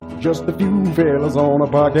Just a few fellas on a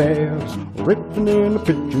podcast, ripping in the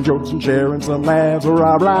pitching jokes and sharing some laughs. Or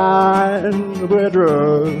I ride with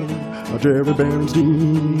Jerry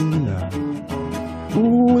Bernstein.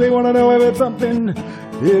 Ooh, they want to know if it's something,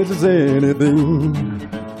 if it's anything.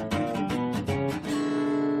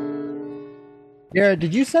 Jared,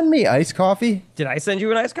 did you send me iced coffee? Did I send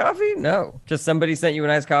you an iced coffee? No. Just somebody sent you an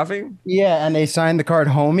iced coffee? Yeah, and they signed the card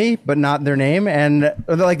homie, but not their name. And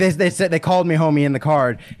like they said, they called me homie in the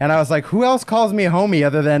card. And I was like, who else calls me a homie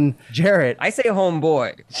other than Jarrett? I say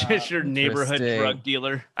homeboy. Just your neighborhood drug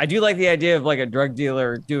dealer. I do like the idea of like a drug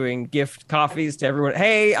dealer doing gift coffees to everyone.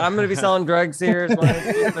 Hey, I'm going to be selling drugs here. Just wanted to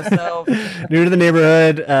introduce myself. New to the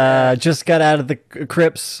neighborhood. Just got out of the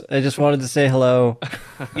Crips. I just wanted to say hello.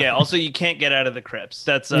 Yeah, also you can't get out of the Crips.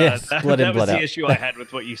 That's Yes, that blood in, was blood the out. issue I had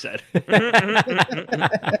with what you said. The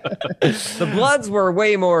Bloods were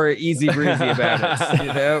way more easy breezy about it,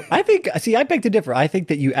 you know? I beg to differ. I think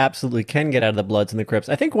that you absolutely can get out of the Bloods and the Crips.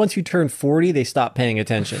 I think once you turn 40, they stop paying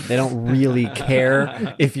attention. They don't really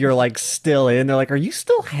care if you're like still in. They're like, are you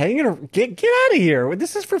still hanging? Get out of here.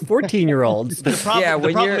 This is for 14-year-olds. The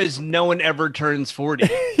problem is no one ever turns 40.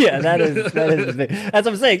 Yeah, that is the thing. As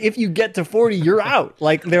I'm saying, if you get to 40, you're out.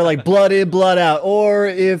 Like they're like blood in, blood out. Or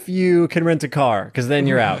if you can rent a car, because then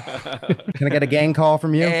you're out. Can I get a gang call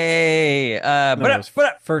from you? Hey,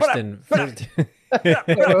 First in.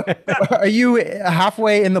 Are you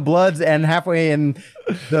halfway in the Bloods and halfway in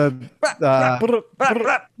the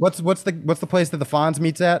what's the place that the Fonz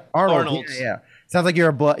meets at? Arnold's. Yeah. Sounds like you're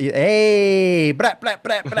a blood. Hey, blah, blah,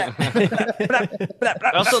 blah, blah.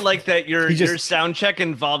 I also like that your sound check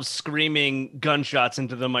involves screaming gunshots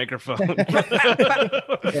into the microphone.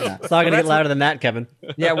 It's not gonna get louder than that, Kevin.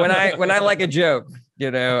 Yeah, when I like a joke,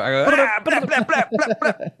 you know, I go.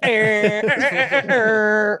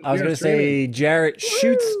 I was gonna say Jarrett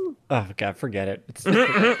shoots. Oh God, forget it.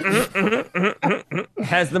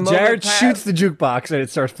 Has the moment Jared passed? shoots the jukebox and it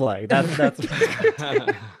starts playing. That's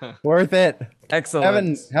Worth it. Excellent.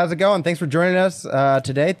 Kevin, how's it going? Thanks for joining us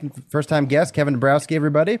today. First time guest, Kevin Dabrowski,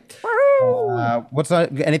 everybody.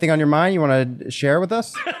 Anything on your mind you want to share with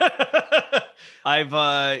us?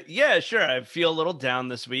 Sure. I feel a little down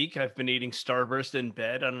this week. I've been eating Starburst in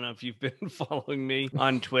bed. I don't know if you've been following me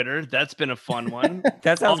on Twitter. That's been a fun one.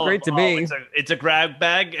 That sounds great to me. It's a grab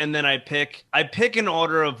bag, and then I pick an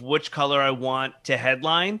order of which color I want to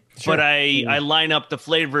headline, but I line up the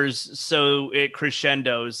flavors so it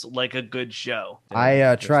crescendos like a good show.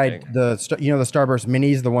 I tried the Starburst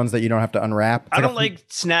minis, the ones that you don't have to unwrap. I don't like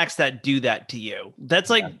snacks that do that to you. That's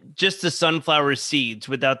like just the sunflower seeds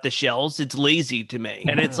without the shells. It's lazy to me,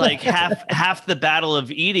 and it's like half the battle of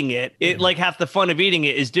eating it. Like half the fun of eating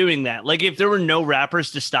it is doing that. Like if there were no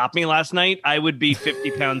wrappers to stop me last night, I would be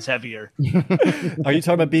 50 pounds heavier. Are you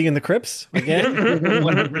talking about being in the Crips again?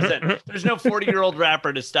 100%. There's no 40-year-old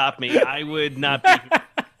rapper to stop me. I would not be.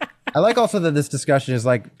 I like also that this discussion is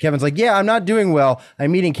like, Kevin's like, yeah, I'm not doing well.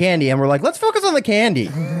 I'm eating candy. And we're like, let's focus on the candy.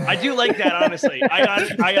 I do like that, honestly.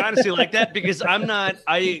 I honestly like that because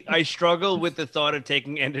I struggle with the thought of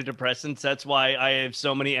taking antidepressants. That's why I have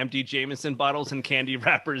so many empty Jameson bottles and candy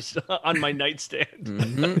wrappers on my nightstand.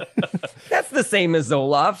 Mm-hmm. That's the same as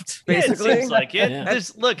Zoloft, basically. Yeah, it seems like it. Yeah.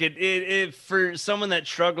 It for someone that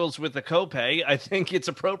struggles with a copay, I think it's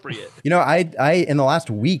appropriate. You know, I in the last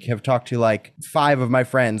week have talked to like 5 of my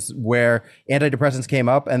friends where antidepressants came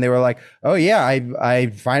up and they were like, oh yeah,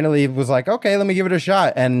 I finally was like, okay, let me give it a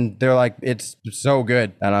shot. And they're like, it's so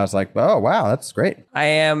good. And I was like, oh wow, that's great. I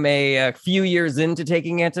am a few years into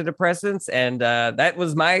taking antidepressants, and that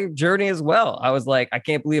was my journey as well. I was like, I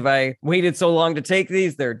can't believe I waited so long to take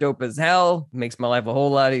these. They're dope as hell. Makes my life a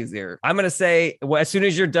whole lot easier. I'm going to say, as soon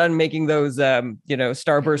as you're done making those,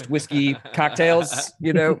 Starburst whiskey cocktails,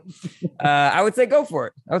 I would say go for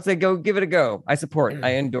it. I would say go give it a go. I support.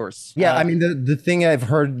 I endorse. Yeah, I mean, the thing I've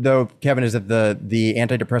heard, though, Kevin, is that the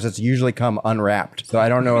antidepressants usually come unwrapped. So I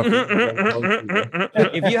don't know if...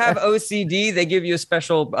 If you have OCD, they give you a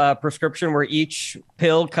special prescription where each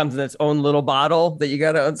pill comes in its own little bottle that you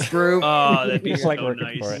got to unscrew. Oh, that'd be so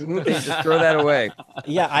nice. Just throw that away.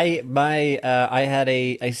 Yeah, I had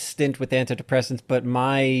a stint with antidepressants, but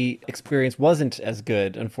my experience wasn't as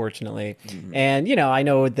good, unfortunately. Mm-hmm. And, I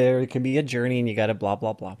know there can be a journey and you got to blah,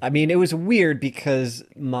 blah, blah. I mean, it was weird because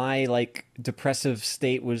my depressive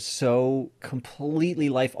state was so completely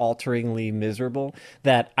life-alteringly miserable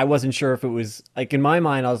that I wasn't sure if it was, like, in my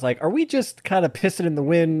mind, I was like, are we just kind of pissing in the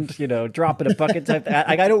wind, you know, dropping a bucket type?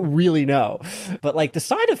 Like, I don't really know. But, like, the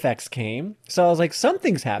side effects came, so I was like,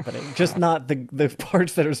 something's happening, just not the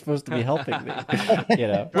parts that are supposed to be helping me, you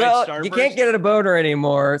know? Well, you can't get a boner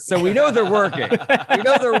anymore, so we know they're working. We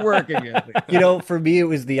know they're working. You know, for me, it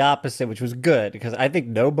was the opposite, which was good, because I think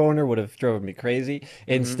no boner would have driven me crazy.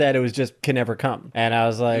 Instead, it was just can never come. And I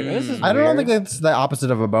was like, this is I don't weird. think it's the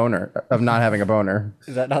opposite of a boner, of not having a boner.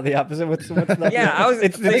 Is that not the opposite? What's that? Yeah, I was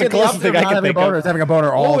It's thinking the closest Opposite thing of I not can having a think boner of. is having a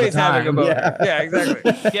boner all always the time. having a boner. Yeah. Yeah,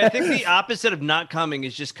 exactly. Yeah, I think the opposite of not coming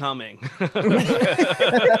is just coming.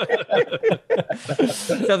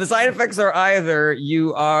 So the side effects are either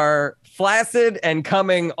you are flaccid and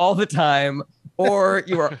coming all the time, or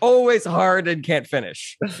you are always hard and can't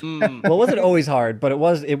finish. Mm. Well, it wasn't always hard, but it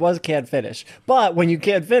was can't finish. But when you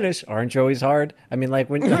can't finish, aren't you always hard? I mean, like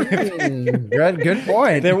when Good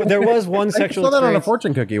point. there was one I sexual saw that on a experience.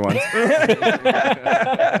 fortune cookie once.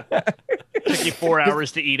 Took you 4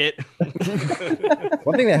 hours to eat it.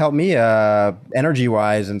 One thing that helped me energy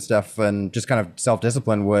wise and stuff and just kind of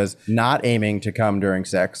self-discipline was not aiming to come during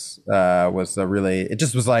sex. It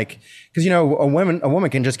just was like, because, you know, a woman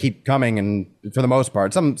can just keep coming, and for the most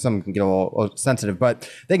part, some can get a little sensitive, but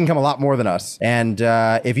they can come a lot more than us. And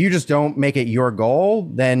if you just don't make it your goal,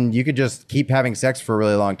 then you could just keep having sex for a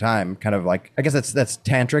really long time. Kind of like, I guess that's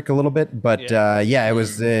tantric a little bit, but it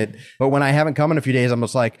was it. But when I haven't come in a few days, I'm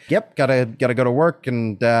just like, yep, gotta go to work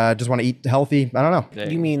and just want to eat healthy. I don't know.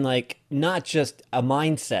 You mean like not just a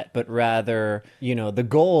mindset, but rather, you know, the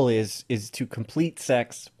goal is to complete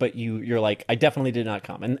sex, but you're like, I definitely did not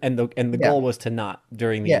come, and the goal was to not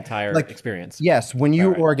during the entire experience. Yes, when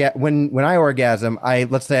you when I orgasm,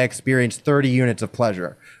 let's say I experience 30 units of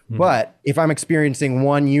pleasure. But if I'm experiencing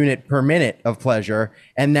 1 unit per minute of pleasure,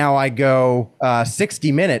 and now I go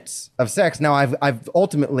 60 minutes of sex, now I've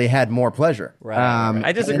ultimately had more pleasure. Right.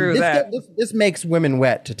 I disagree with that. This makes women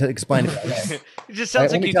wet to explain it. It just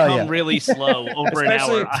sounds Let like me you tell come ya. really slow over an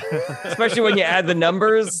hour. Especially when you add the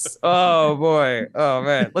numbers. Oh boy. Oh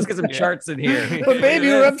man. Let's get some charts in here. But baby,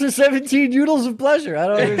 we're up to 17 noodles of pleasure. I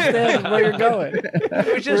don't understand where you're going.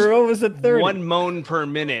 It's just We're almost at 30. 1 moan per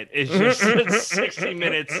minute. It's just 60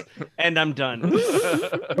 minutes and I'm done.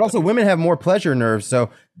 But also, women have more pleasure nerves, so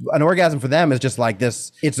an orgasm for them is just like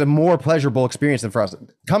this. It's a more pleasurable experience than for us.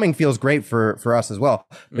 Coming feels great for us as well,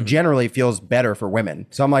 but generally feels better for women.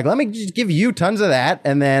 So I'm like, let me just give you tons of that,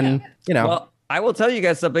 and then you know. Well, I will tell you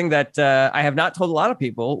guys something that I have not told a lot of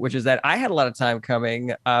people, which is that I had a lot of time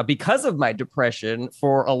coming because of my depression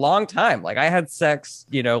for a long time. Like I had sex,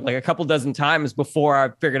 you know, like a couple dozen times before I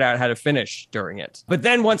figured out how to finish during it. But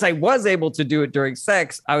then once I was able to do it during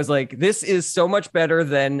sex, I was like, this is so much better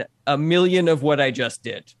than a million of what I just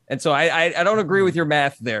did. And so I don't agree with your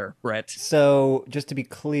math there, Brett. So just to be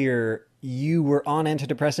clear, you were on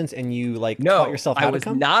antidepressants and you like No, taught yourself how I to was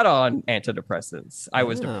come? not on antidepressants. I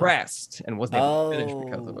was Oh. depressed and wasn't able to finish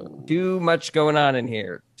because of Oh. it. Too much going on in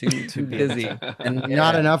here. Too busy. And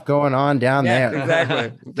not enough going on down Yeah, there.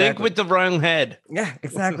 exactly. Think with the wrong head. Yeah,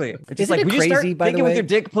 exactly. It's just Isn't it would you start crazy, by the thinking with way? your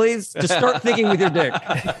dick, please? Just start thinking with your dick.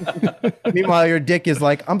 Meanwhile, your dick is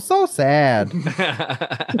like, I'm so sad.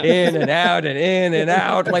 In and out and in and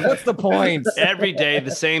out. Like, what's the point? Every day, the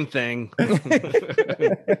same thing.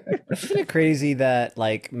 Isn't it crazy that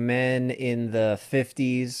like men in the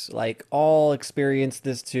 50s like all experienced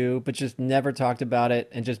this too, but just never talked about it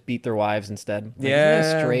and just beat their wives instead? Like, isn't that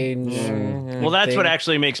Yeah. strange. Well, that's what thing?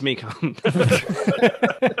 actually makes me come.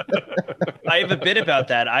 I have a bit about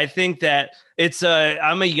that. I think that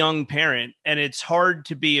I'm a young parent, and it's hard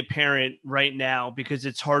to be a parent right now because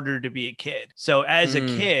it's harder to be a kid. So as a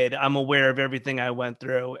kid, I'm aware of everything I went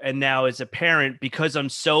through. And now as a parent, because I'm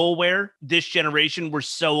so aware, this generation, we're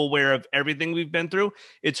so aware of everything we've been through.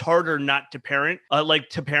 It's harder not to parent,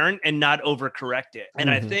 and not overcorrect it.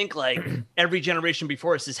 And I think like every generation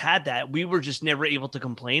before us has had that. We were just never able to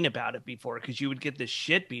complain about it before because you would get the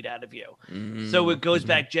shit beat out of you. So it goes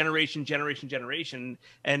back generation,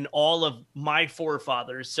 and all of my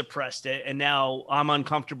forefathers suppressed it, and now I'm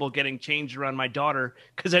uncomfortable getting changed around my daughter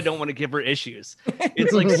because I don't want to give her issues.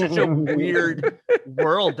 It's like such a weird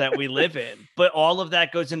world that we live in, but all of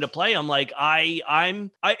that goes into play. I'm like,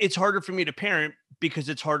 it's harder for me to parent because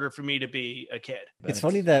it's harder for me to be a kid. It's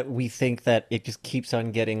funny that we think that it just keeps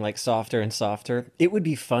on getting like softer and softer. It would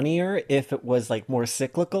be funnier if it was like more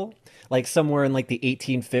cyclical, like somewhere in like the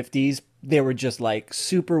 1850s. they were just like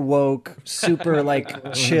super woke, super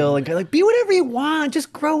like chill, and like be whatever you want,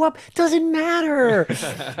 just grow up, doesn't matter.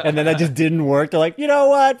 And then that just didn't work. They're like, you know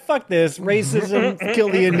what? Fuck this, racism, kill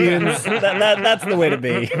the Indians. That's the way to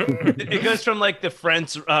be. It goes from like the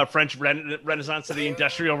French Renaissance to the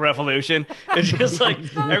Industrial Revolution. It's just like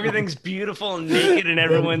everything's beautiful and naked, and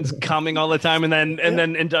everyone's coming all the time, and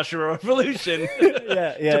then Industrial Revolution.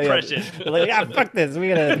 Depression. Yeah. Like, fuck this. We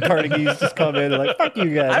got Carnegie's just come in and like, fuck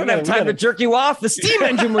you guys. I don't have time to jerk you off. The steam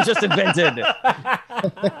engine was just invented.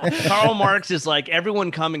 Karl Marx is like,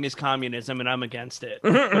 everyone coming is communism, and I'm against it.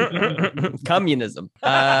 Communism.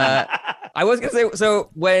 I was gonna say, so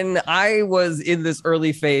when I was in this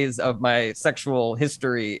early phase of my sexual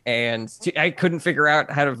history and I couldn't figure out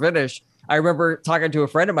how to finish, I remember talking to a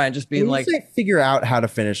friend of mine, just being like, say figure out how to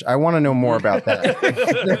finish. I want to know more about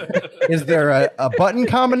that. Is there a button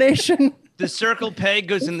combination? The circle peg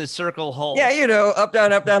goes in the circle hole. yeah, up,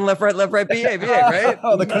 down, left, right, BA, right?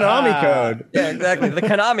 Oh, the Konami code. Yeah, exactly. The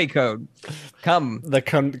Konami code. Come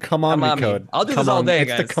on me code. I'll do this all day,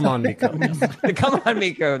 guys. It's the come on me code. The come on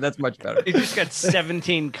me code. That's much better. He's just got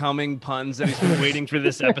 17 coming puns that he's been waiting for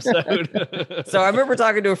this episode. So I remember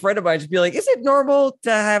talking to a friend of mine, just be like, is it normal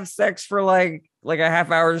to have sex for like a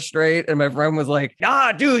half hour straight? And my friend was like,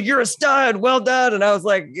 dude, you're a stud, well done. And I was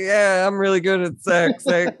like, yeah, I'm really good at sex.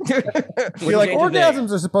 Like, you're like,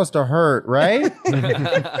 orgasms are supposed to hurt, right?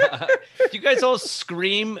 Do you guys all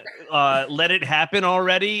scream, let it happen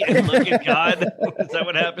already, and look at God? Is that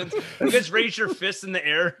what happens? You guys raise your fists in the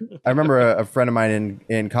air? I remember a friend of mine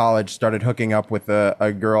in college started hooking up with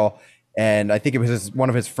a girl, and I think it was one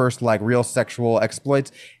of his first like real sexual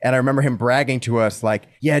exploits. And I remember him bragging to us like,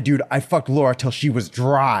 yeah, dude, I fucked Laura till she was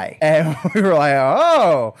dry. And we were like,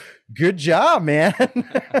 oh, good job, man.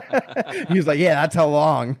 He was like, yeah, that's how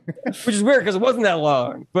long. Which is weird because it wasn't that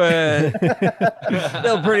long, but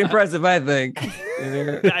still pretty impressive, I think.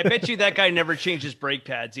 I bet you that guy never changed his brake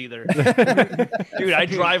pads either. Dude, I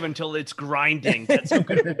drive until it's grinding. That's how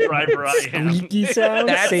good of a driver I am. Squeaky sound?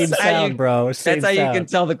 Same sound, bro. Same that's how sound. you can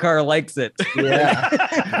tell the car likes it.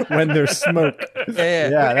 Yeah. When there's smoke. Yeah.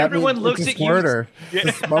 That everyone means looks it's a at you. squirter. It's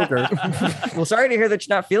a smoker. Well, sorry to hear that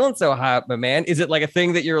you're not feeling so hot, my man. Is it like a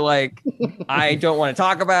thing that you're like, I don't want to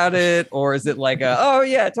talk about it? Or is it like oh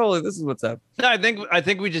yeah, totally, this is what's up? No, I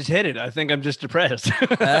think we just hit it. I think I'm just depressed.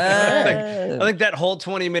 I think that whole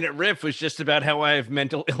 20-minute riff was just about how I have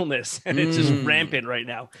mental illness, and it's just rampant right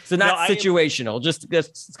now. So not situational, just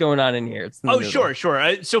what's going on in here. Sure.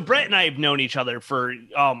 So Brett and I have known each other for,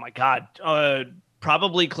 oh my God,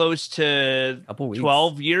 probably close to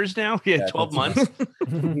 12 years now. Yeah, 12 months.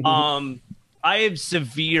 I have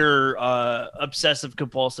severe obsessive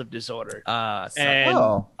compulsive disorder.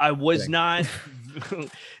 And I was not.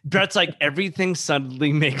 Brett's like, everything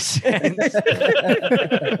suddenly makes sense.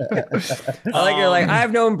 You're like,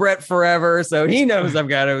 I've known Brett forever, so he knows I've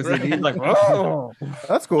got OCD. Right. He's like, oh,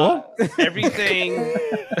 that's cool. Everything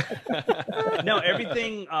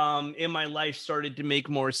in my life started to make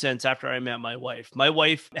more sense after I met my wife. My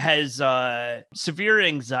wife has severe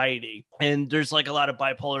anxiety, and there's like a lot of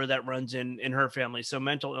bipolar that runs in her family. So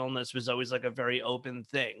mental illness was always like a very open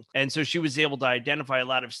thing. And so she was able to identify a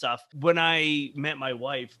lot of stuff. When I met my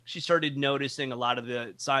wife, she started noticing a lot of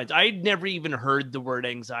the signs. I'd never even heard the word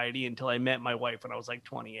anxiety until I met my wife when I was like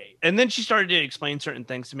 28. And then she started to explain certain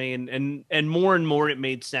things to me, and more it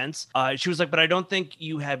made sense. She was like, but I don't think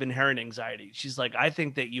you have inherent anxiety. She's like, I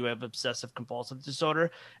think that you have obsessive compulsive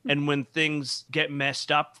disorder. And when things get messed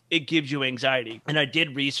up, it gives you anxiety. And I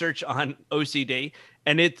did research on OCD,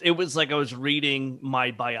 and it was like I was reading my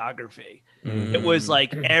biography. It was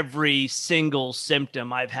like every single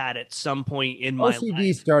symptom I've had at some point in my life.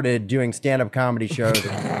 OCD started doing stand-up comedy shows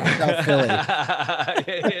in South Philly.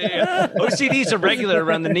 OCD's a regular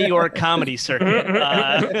around the New York comedy circuit.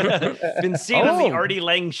 Been seen on the Artie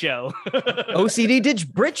Lang show. OCD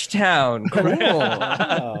did Bridgetown. Cool.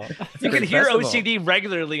 Wow. You can hear OCD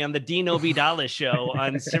regularly on the Dean Obi-Dallas show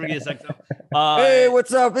on Sirius XM. Hey,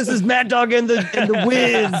 what's up? This is Mad Dog and the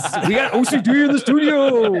Wiz. We got OCD in the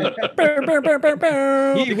studio.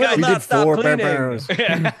 He will not stop cleaning.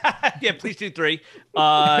 Yeah, please do 3.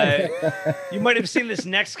 You might have seen this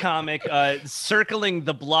next comic circling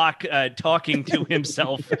the block, talking to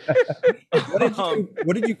himself.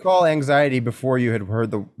 What did you call anxiety before you had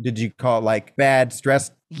heard did you call it like bad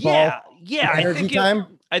stress? Yeah. Energy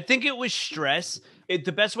time? I think it was stress.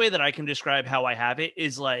 The best way that I can describe how I have it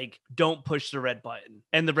is like, don't push the red button.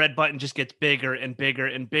 And the red button just gets bigger and bigger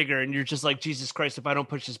and bigger. And you're just like, Jesus Christ, if I don't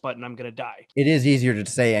push this button, I'm going to die. It is easier to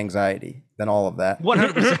say anxiety than all of that.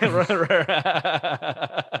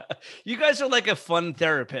 100%. You guys are like a fun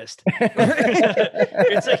therapist.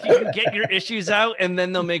 It's like you can get your issues out and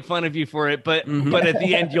then they'll make fun of you for it, but at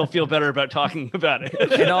the end you'll feel better about talking about it.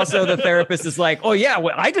 And also the therapist is like, oh yeah,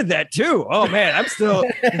 well, I did that too. Oh man, I'm still.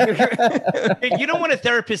 You don't want a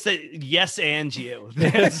therapist that yes and you.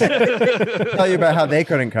 Tell you about how they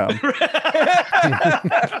couldn't come.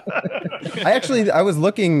 I was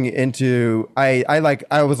looking into I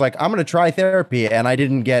was like, I'm gonna try therapy, and I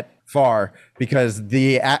didn't get far because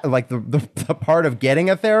the part of getting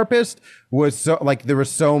a therapist was so like there was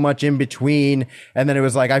so much in between, and then it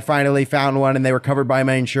was like I finally found one and they were covered by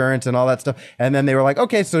my insurance and all that stuff, and then they were like,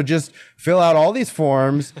 okay, so just fill out all these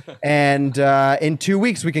forms and in 2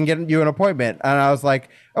 weeks we can get you an appointment. And I was like,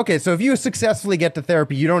 okay, so if you successfully get to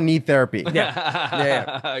therapy, you don't need therapy.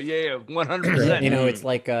 Yeah, 100%. You know, it's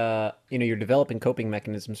like you're developing coping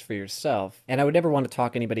mechanisms for yourself, and I would never want to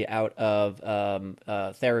talk anybody out of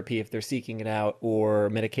therapy if they're seeking it out, or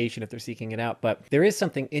medication if they're seeking it out. But there is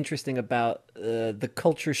something interesting about the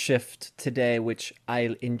culture shift today, which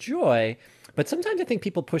I enjoy. But sometimes I think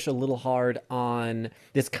people push a little hard on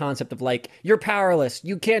this concept of like, you're powerless,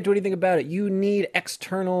 you can't do anything about it, you need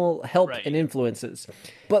external help and influences.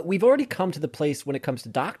 But we've already come to the place when it comes to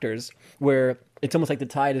doctors where it's almost like the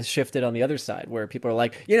tide has shifted on the other side, where people are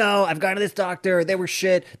like, you know, I've gone to this doctor, they were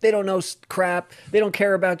shit, they don't know crap, they don't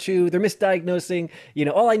care about you, they're misdiagnosing, you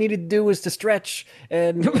know, all I needed to do was to stretch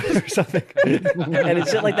and or something. And it's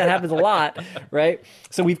shit like that happens a lot, right?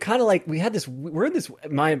 So we've kind of like, we're in this,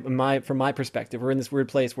 from my perspective, we're in this weird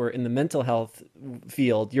place where in the mental health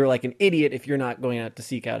field, you're like an idiot if you're not going out to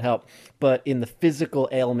seek out help. But in the physical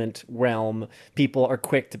ailment realm, people are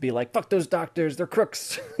quick to be like, fuck those doctors, they're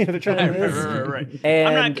crooks. You know, they're trying to do this. Right. And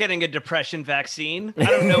I'm not getting a depression vaccine. I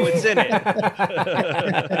don't know what's in it.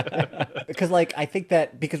 Because like, I think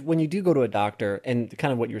that because when you do go to a doctor, and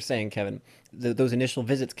kind of what you're saying, Kevin, those initial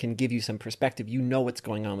visits can give you some perspective. You know what's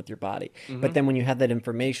going on with your body. But then when you have that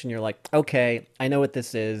information, you're like, okay, I know what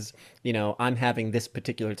this is. You know, I'm having this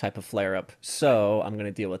particular type of flare up, so I'm going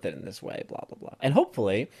to deal with it in this way, blah, blah, blah. And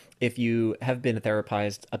hopefully, if you have been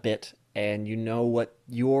therapized a bit and you know what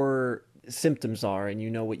your symptoms are and you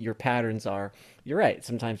know what your patterns are, you're right.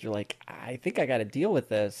 Sometimes you're like, I think I got to deal with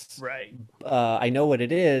this. Right. I know what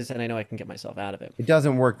it is, and I know I can get myself out of it. It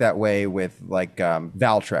doesn't work that way with like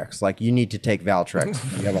Valtrex. Like you need to take Valtrex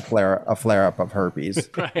if you have a flare up of herpes.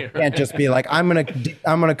 You can't just be like, I'm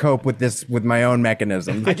gonna cope with this with my own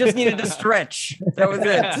mechanism. I just needed to stretch. That was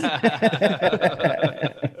it.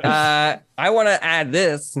 I want to add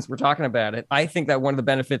this, since we're talking about it. I think that one of the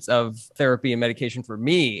benefits of therapy and medication for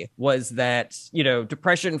me was that, you know,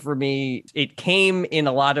 depression for me, it came in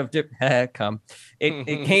a lot of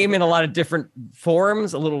it came in a lot of different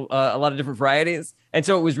forms, a lot of different varieties. And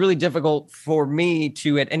so it was really difficult for me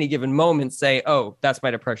to at any given moment say, oh, that's my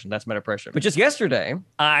depression. That's my depression. But just yesterday,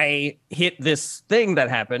 I hit this thing that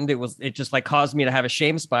happened. It just like caused me to have a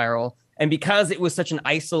shame spiral. And because it was such an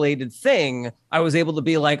isolated thing, I was able to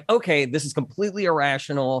be like, okay, this is completely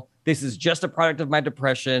irrational. This is just a product of my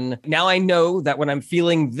depression. Now I know that when I'm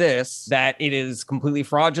feeling this, that it is completely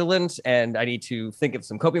fraudulent and I need to think of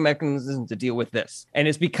some coping mechanisms to deal with this. And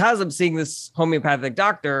it's because I'm seeing this homeopathic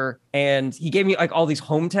doctor and he gave me like all these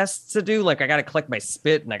home tests to do. Like I got to collect my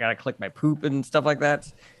spit and I got to collect my poop and stuff like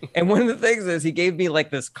that. And one of the things is he gave me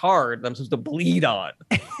like this card that I'm supposed to bleed on.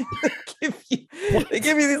 They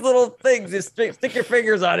give you these little things. You stick your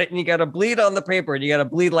fingers on it and you got to bleed on the paper and you got to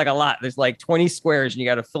bleed like a lot. There's like 20 squares and you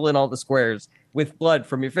got to fill in all the squares with blood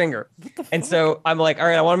from your finger. And so I'm like, all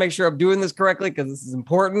right, I want to make sure I'm doing this correctly because this is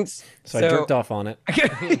important. So I jerked off on it.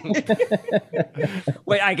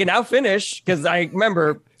 Wait, I can now finish because I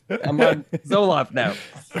remember I'm on Zoloft now.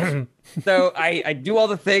 So I do all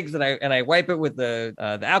the things and I wipe it with the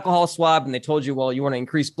alcohol swab, and they told you, well, you want to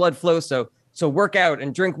increase blood flow, so work out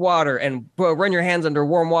and drink water and run your hands under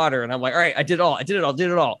warm water. And I'm like, all right, I did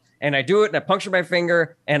it all. And I do it and I puncture my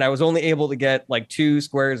finger and I was only able to get like 2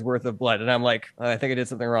 squares worth of blood. And I'm like, I think I did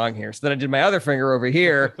something wrong here. So then I did my other finger over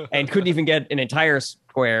here and couldn't even get an entire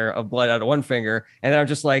square of blood out of one finger. And then I'm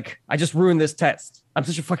just like, I just ruined this test. I'm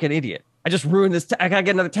such a fucking idiot. I just ruined this. I gotta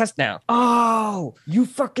get another test now. Oh, you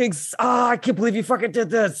fucking, I can't believe you fucking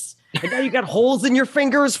did this. And now you got holes in your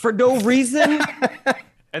fingers for no reason.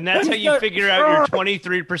 And that's how you figure out you're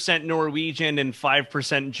 23% Norwegian and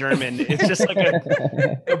 5% German. It's just like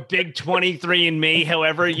a big 23andMe.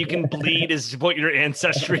 However, you can bleed is what your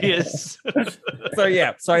ancestry is.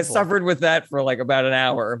 So I suffered with that for like about an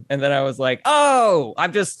hour. And then I was like, oh,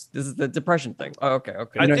 this is the depression thing. Oh, okay.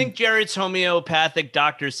 I think Jared's homeopathic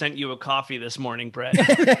doctor sent you a coffee this morning, Brett.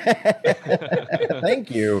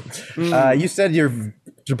 Thank you. You said you're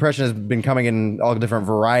depression has been coming in all different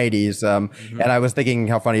varieties. And I was thinking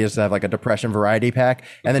how funny it is to have like a depression variety pack.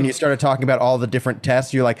 And then you started talking about all the different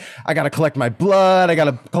tests. You're like, I got to collect my blood. I got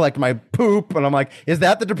to collect my poop. And I'm like, is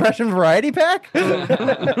that the depression variety pack?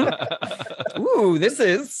 Ooh, this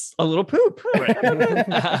is a little poop.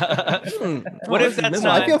 What if that's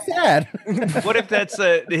I not? feel sad. What if that's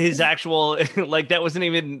his actual like that wasn't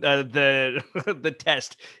even the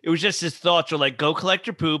test? It was just his thoughts were like, go collect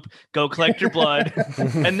your poop, go collect your blood,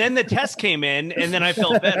 and then the test came in, and then I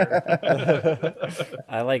felt better.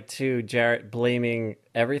 I like to Jarrett blaming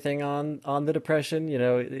everything on the depression. You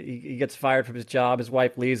know, he gets fired from his job. His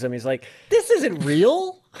wife leaves him. He's like, "This isn't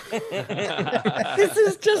real. This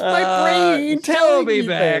is just my brain She'll telling be me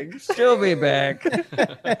back. things." She'll be back.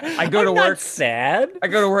 I go to I'm work. not sad. I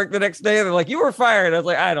go to work the next day. And they're like, "You were fired." I was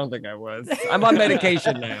like, "I don't think I was. I'm on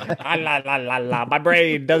medication now." Ah, la la la la. My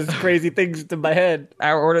brain does crazy things to my head.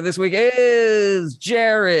 Our order this week is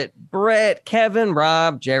Jarrett, Brett, Kevin,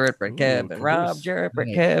 Rob, Jarrett, Brett, Kevin, Rob, Jarrett, Brett,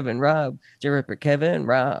 Kevin, Rob, Jarrett, Brett, Kevin,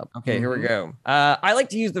 Rob. Okay, here we go. I like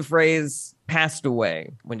to use the phrase passed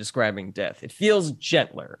away when describing death. It feels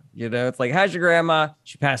gentler. You know, it's like, how's your grandma?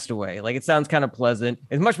 She passed away. Like, it sounds kind of pleasant.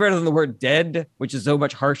 It's much better than the word dead, which is so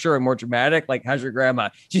much harsher and more dramatic. Like, how's your grandma?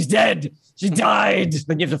 She's dead. She died.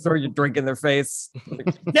 Then you have to throw your drink in their face.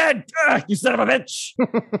 Like, dead. You son of a bitch.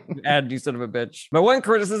 Add you son of a bitch. My one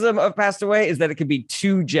criticism of passed away is that it can be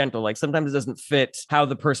too gentle. Like, sometimes it doesn't fit how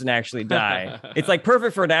the person actually died. It's like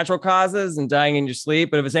perfect for natural causes and dying in your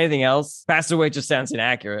sleep. But if it's anything else, passed away just sounds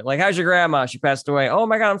inaccurate. Like, how's your grandma? She passed away. Oh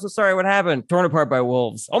my God, I'm so sorry. What happened? Torn apart by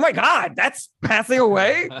wolves. Oh my God, that's passing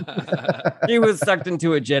away. She was sucked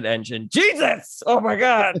into a jet engine. Jesus. Oh my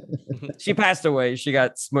God. She passed away. She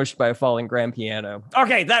got smushed by a falling grand piano.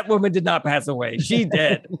 Okay, that woman did not pass away. She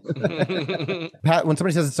did. When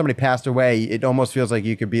somebody says that somebody passed away, it almost feels like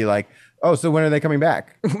you could be like, oh, so when are they coming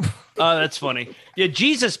back? Oh, that's funny. Yeah,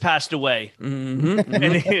 Jesus passed away. And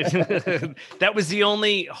that was the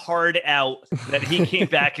only hard out that he came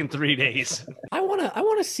back in 3 days. I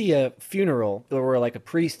wanna see a funeral where like a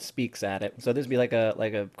priest speaks at it. So this would be like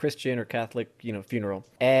a Christian or Catholic, funeral.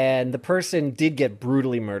 And the person did get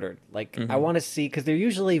brutally murdered. Like I want to see, because they're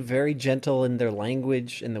usually very gentle in their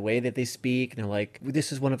language and the way that they speak. And they're like,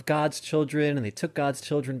 this is one of God's children, and they took God's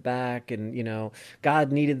children back, and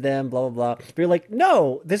God needed them, blah blah blah. But you're like,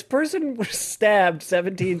 no, this person was stabbed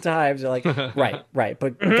 17 times. They're like, right,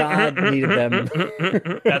 but God needed them.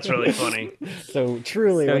 That's really funny. So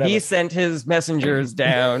truly, So whatever. he sent his messengers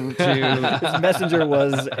down to His messenger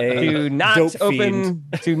was a to not dope open fiend.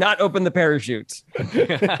 to not open the parachute.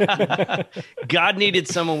 God needed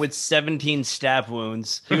someone with 17 stab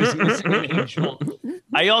wounds. He was missing an angel.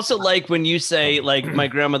 I also like when you say, like, my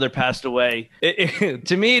grandmother passed away.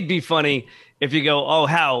 To me, it'd be funny if you go, oh,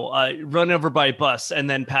 how? Run over by a bus and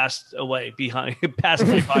then passed away passed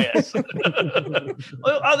away by us.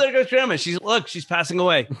 Oh, there goes grandma. She's passing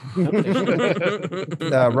away.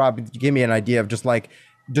 Rob, give me an idea of just like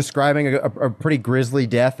describing a pretty grisly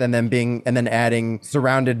death and then adding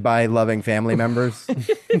surrounded by loving family members. Oh,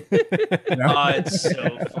 it's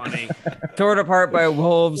so funny. Torn apart by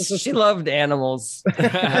wolves. She loved animals.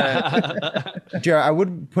 Jared, I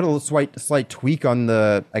would put a slight tweak on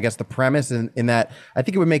the premise in that I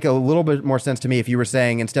think it would make a little bit more sense to me if you were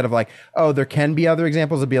saying, instead of like, oh, there can be other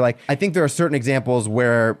examples, it'd be like, I think there are certain examples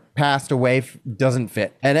where passed away doesn't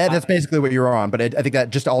fit. And that's basically what you're on. But I think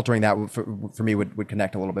that just altering that for me would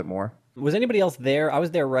connect a little bit more. Was anybody else there? I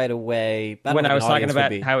was there right away. When I was talking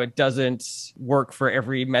about how it doesn't work for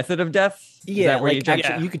every method of death. Is Yeah, that where like,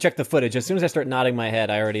 you you could check the footage. As soon as I start nodding my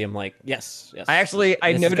head, I already am like, yes. I This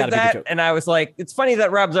has noted gotta be the that, joke. and I was like, it's funny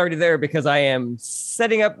that Rob's already there because I am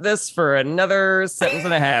setting up this for another sentence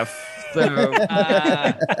and a half. So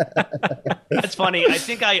That's funny. I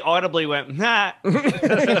think I audibly went, nah. for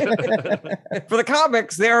the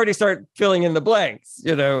comics, they already start filling in the blanks.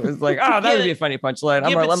 It's like, oh, that would be a funny punchline.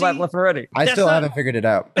 I'm but left already. I That's still not- haven't figured it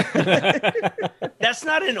out. That's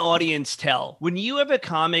not an audience tell. When you have a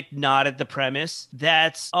comic nod at the premise,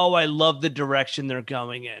 that's, oh, I love the direction they're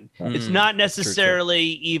going in. It's not necessarily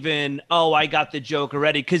even, oh, I got the joke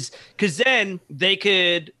already. Because then they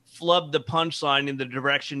could flub the punchline in the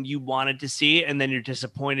direction you wanted to see, and then you're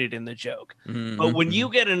disappointed in the joke. But when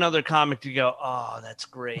you get another comic to go, oh, that's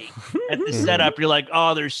great. At the setup, you're like,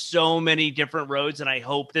 oh, there's so many different roads, and I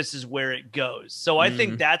hope this is where it goes. So I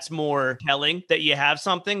think that's more telling that you have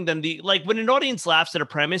something than when an audience laughs at a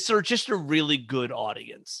premise, they're just a really good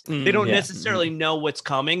audience. They don't necessarily know what's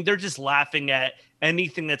coming. They're just laughing at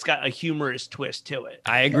anything that's got a humorous twist to it.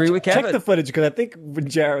 I agree with Kevin. Check the footage because I think when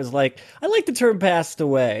Jared was like, "I like the term passed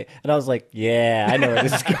away," and I was like, "Yeah, I know where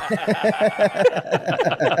this is going."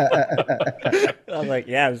 I was like,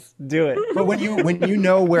 "Yes, do it." But when you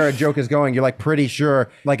know where a joke is going, you're like pretty sure,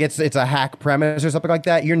 like it's a hack premise or something like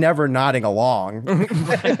that. You're never nodding along.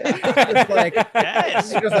 It's like,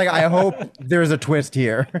 Yes. you're just like, I hope there's a twist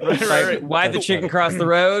here. Right. Why the chicken cross the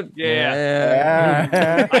road? Yeah.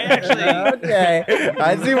 I actually Okay,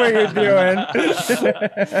 I see what you're doing.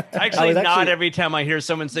 actually nod actually- every time I hear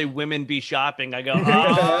someone say "women be shopping." I go,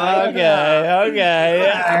 "Oh, Okay.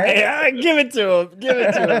 Yeah, give it to him. Give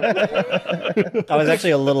it to him. I was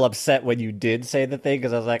actually a little upset when you did say the thing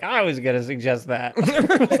because I was like, I was going to suggest that.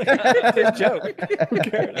 Good joke.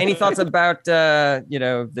 Any thoughts about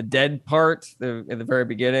the dead part at the very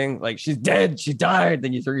beginning? Like, she's dead, she died,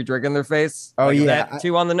 then you throw your drink in their face. Oh, Like, is yeah. that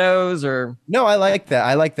too on the nose, or No, I like that.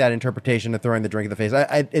 I like that interpretation of throwing the drink in the face.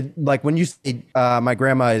 Like when you say my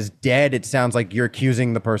grandma is dead, it sounds like you're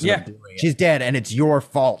accusing the person Yeah. of doing it. She's dead and it's your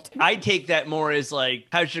fault. I take that more as like,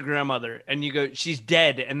 how's your grandmother? And you go, she's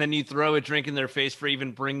dead. And then you throw a drink in their face for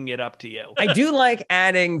even bringing it up to you. I do like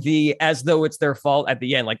adding the as though it's their fault at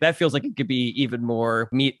the end. Like, that feels like it could be even more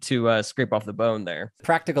meat to scrape off the bone there.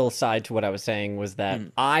 Practical side to what I was saying was that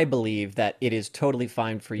I believe that it is totally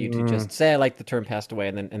fine for you to just say I like the term passed away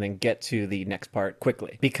and then get to the next part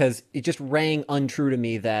quickly, because it just rang untrue to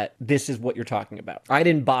me that this is what you're talking about. I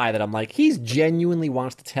didn't buy that. I'm like, he's genuinely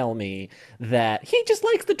wants to tell me that he just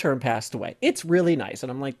likes the term passed away. It's really nice.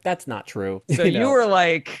 And I'm like, that's not true. So you were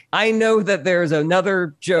like, I know that there's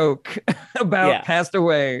another joke about Yeah. passed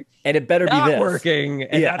away and it better be not this. working,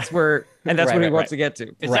 and Yeah. that's where Right, what he right, wants right. to get to.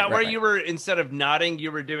 Is Right, that where right, you were, instead of nodding,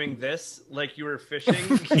 you were doing this? Like you were fishing?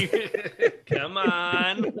 Come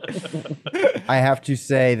on. I have to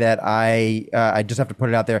say that I just have to put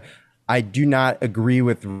it out there. I do not agree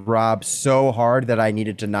with Rob so hard that I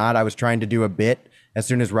needed to nod. I was trying to do a bit as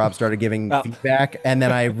soon as Rob started giving feedback, and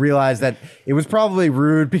then I realized that it was probably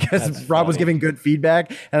rude because Rob was giving good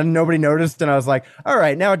feedback and nobody noticed, and I was like, all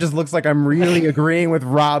right, now it just looks like I'm really agreeing with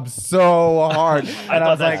Rob so hard. And I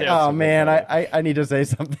was that like, too. oh man, I need to say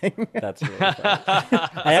something. That's really funny.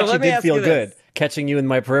 I actually let me did ask feel you this. good catching you in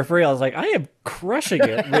my periphery. I was like, I am crushing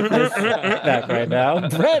it with this feedback right now.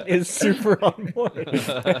 Brett is super on board.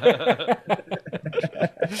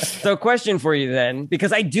 So, question for you then,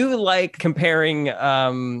 because I do like comparing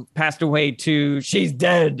passed away to she's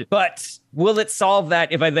dead, but will it solve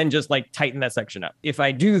that if I then just like tighten that section up? If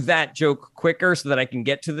I do that joke quicker so that I can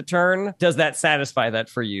get to the turn, does that satisfy that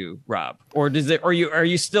for you, Rob? Or does it, are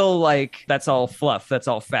you still like, that's all fluff, that's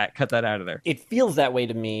all fat, cut that out of there? It feels that way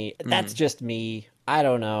to me. That's just me. I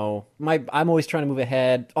don't know. I'm always trying to move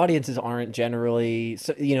ahead. Audiences aren't generally.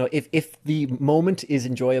 So, if the moment is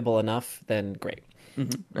enjoyable enough, then great.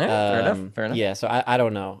 Yeah, fair enough. Yeah, so I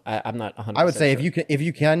don't know. I'm not 100%. I would say sure. if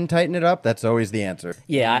you can tighten it up, that's always the answer.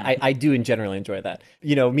 Yeah, I do generally enjoy that.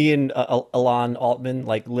 Me and Alon Altman,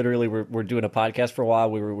 like literally, we're doing a podcast for a while.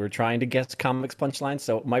 We were trying to guess comics punchlines.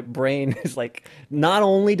 So my brain is like, not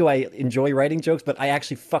only do I enjoy writing jokes, but I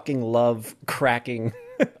actually fucking love cracking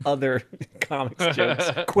other comics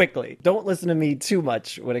jokes quickly. Don't listen to me too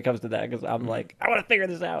much when it comes to that, because I'm like, I want to figure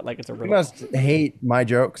this out. Like it's a You riddle. must hate my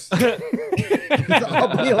jokes.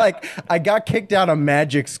 I'll be like, I got kicked out of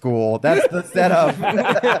magic school. That's the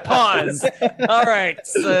setup. Pause. All right,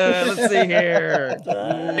 let's see here.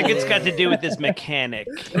 I think it's got to do with this mechanic.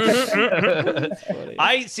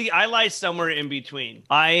 I lie somewhere in between.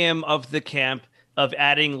 I am of the camp of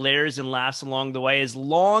adding layers and laughs along the way, as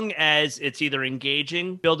long as it's either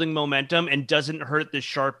engaging, building momentum, and doesn't hurt the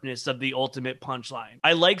sharpness of the ultimate punchline.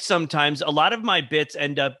 I like sometimes a lot of my bits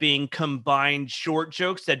end up being combined short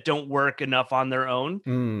jokes that don't work enough on their own.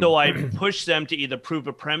 So I push them to either prove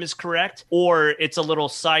a premise correct, or it's a little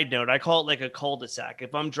side note. I call it like a cul-de-sac.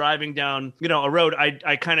 If I'm driving down, a road,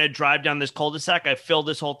 I kind of drive down this cul-de-sac, I fill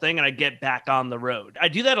this whole thing, and I get back on the road. I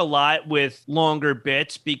do that a lot with longer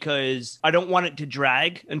bits because I don't want it to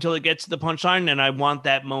drag until it gets to the punchline, and I want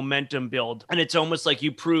that momentum build. And it's almost like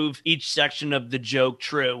you prove each section of the joke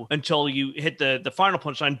true until you hit the final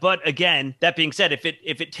punchline. But again, that being said, if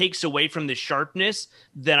it takes away from the sharpness,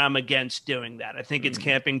 then I'm against doing that. I think it's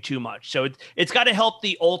camping too much. So it's got to help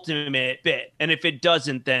the ultimate bit, and if it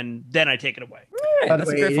doesn't, then I take it away. By the That's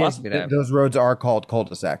a way, great philosophy to have. those roads are called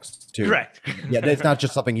cul-de-sacs too. Correct. Yeah, it's not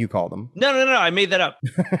just something you call them. No, I made that up.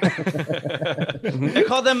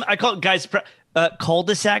 I call guys,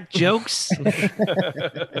 Cul-de-sac jokes.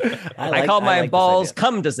 I call my like this balls idea.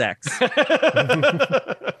 cum to sex.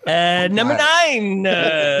 Number 9.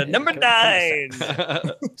 Number 9.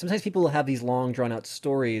 Sometimes people will have these long, drawn-out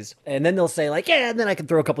stories, and then they'll say, like, yeah, and then I can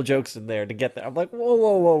throw a couple jokes in there to get there. I'm like, whoa,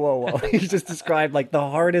 whoa, whoa, whoa, whoa. You just described, like, the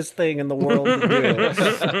hardest thing in the world to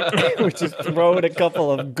do, which is throw in a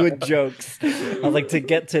couple of good jokes. I was like, to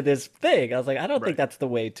get to this thing. I was like, I don't think that's the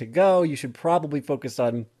way to go. You should probably focus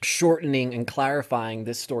on shortening and clarifying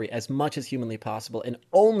this story as much as humanly possible and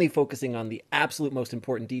only focusing on the absolute most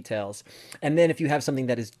important details. And then if you have something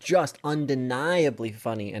that is just undeniably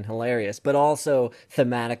funny and hilarious, but also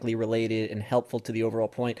thematically related and helpful to the overall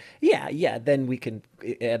point, yeah, then we can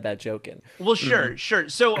add that joke in. Well, sure.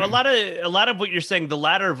 So a lot of what you're saying, the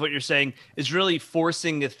latter of what you're saying, is really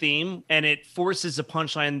forcing a theme, and it forces a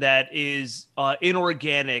punchline that is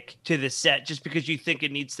inorganic to the set just because you think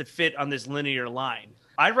it needs to fit on this linear line.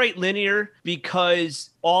 I write linear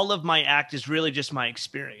because all of my act is really just my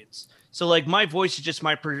experience. So like my voice is just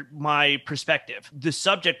my perspective. The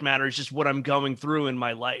subject matter is just what I'm going through in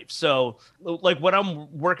my life. So like what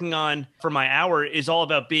I'm working on for my hour is all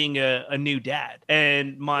about being a new dad.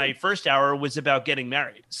 And my first hour was about getting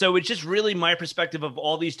married. So it's just really my perspective of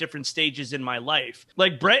all these different stages in my life.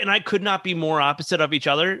 Like Brett and I could not be more opposite of each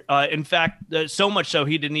other. In fact, so much so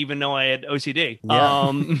he didn't even know I had OCD.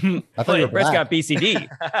 Yeah. I thought you were Brett's black. got BCD.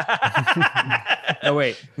 Oh,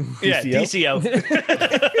 wait. Yeah, DCO.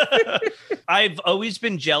 I've always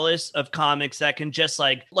been jealous of comics that can just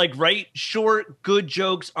like write short, good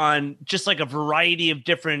jokes on just like a variety of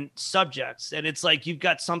different subjects. And it's like, you've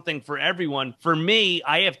got something for everyone. For me,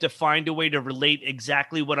 I have to find a way to relate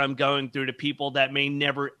exactly what I'm going through to people that may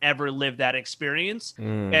never, ever live that experience.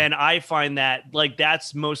 And I find that like,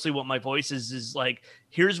 that's mostly what my voice is like,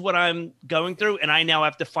 here's what I'm going through, and I now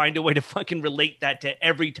have to find a way to fucking relate that to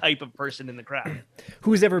every type of person in the crowd.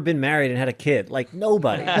 Who's ever been married and had a kid? Like,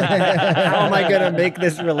 nobody. How am I going to make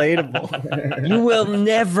this relatable? You will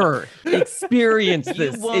never experience You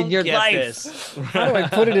this won't in your get life. this. How do I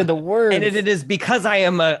put it into words? And it is because I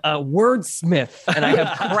am a wordsmith and I have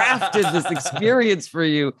crafted this experience for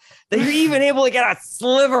you that you're even able to get a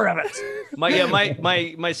sliver of it.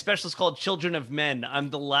 My special is called Children of Men. I'm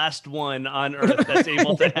the last one on Earth that's able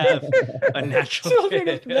to have a natural Children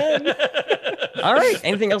kid. of men. All right.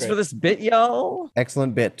 Anything else for this bit, y'all?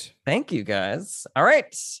 Excellent bit. Thank you, guys. All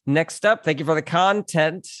right. Next up, thank you for the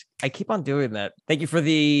content. I keep on doing that. Thank you for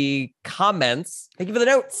the comments. Thank you for the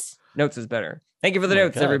notes. Notes is better. Thank you for the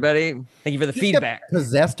notes, God. everybody. Thank you for the Did you get feedback.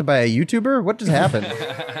 Possessed by a YouTuber? What just happened?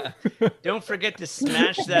 Don't forget to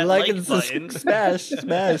smash that Like like and button. smash,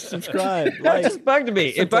 subscribe. It Like. just bugged me.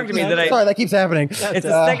 It bugged me that Sorry, that keeps happening. It's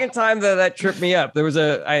the second time that tripped me up. There was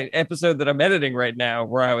a episode that I'm editing right now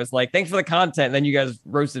where I was like, thanks for the content. And then you guys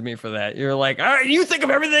roasted me for that. You're like, all right, you think of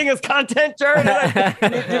everything as content, Jared.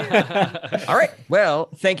 All right. Well,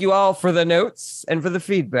 thank you all for the notes and for the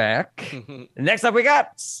feedback. Next up, we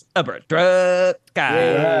got a Brett Druck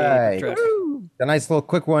guy. Right. Woo. A nice little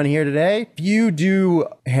quick one here today. If you do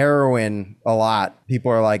heroin a lot, people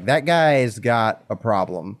are like, that guy's got a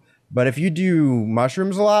problem. But if you do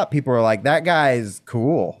mushrooms a lot, people are like, that guy's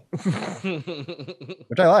cool.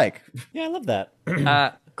 Which I like. Yeah, I love that.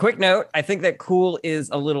 Quick note, I think that cool is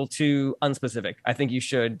a little too unspecific. I think you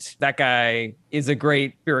should, that guy is a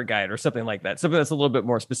great spirit guide or something like that. Something that's a little bit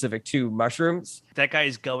more specific to mushrooms. That guy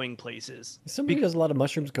is going places. Somebody who does a lot of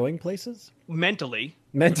mushrooms going places? Mentally.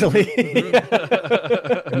 Mentally.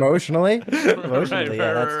 Emotionally. Emotionally,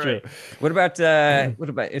 yeah, that's true. What about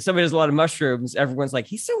if somebody does a lot of mushrooms, everyone's like,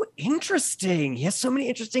 he's so interesting. He has so many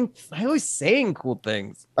interesting, I always saying cool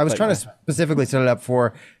things. I was trying to specifically set it up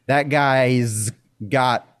for that guy's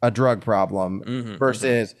got a drug problem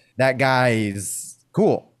versus that guy's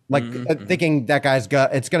cool. Like thinking that guy's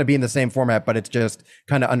got, it's going to be in the same format, but it's just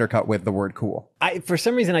kind of undercut with the word cool. For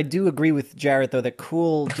some reason, I do agree with Jarrett, though, that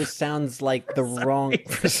cool just sounds like the wrong,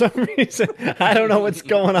 for some reason. I don't know what's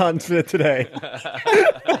going on today.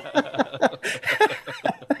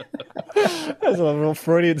 That's a little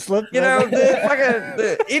Freudian slip. You know,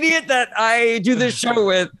 the idiot that I do this show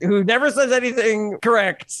with who never says anything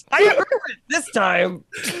correct. I agree with this time.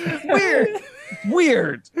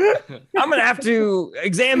 Weird. I'm going to have to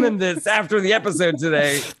examine this after the episode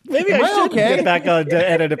today. Maybe I should get back on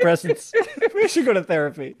antidepressants. We should go to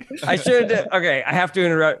therapy. I should. Okay, I have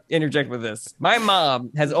to interject with this. My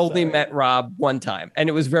mom has only met Rob one time, and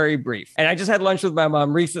it was very brief. And I just had lunch with my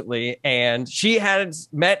mom recently, and she had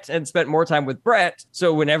met and spent more time with Brett.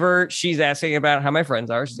 So whenever she's asking about how my friends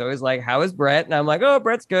are, she's always like, how is Brett? And I'm like, oh,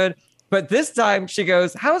 Brett's good. But this time she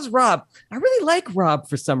goes, how's Rob? I really like Rob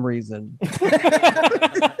for some reason.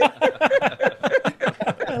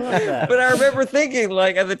 But I remember thinking,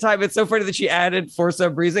 like, at the time, it's so funny that she added for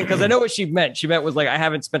some reason, because I know what she meant. She meant was like, I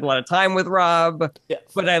haven't spent a lot of time with Rob,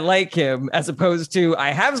 but I like him, as opposed to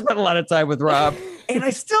I have spent a lot of time with Rob and I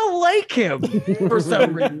still like him for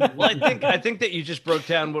some reason. Well, I think that you just broke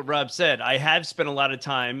down what Rob said. I have spent a lot of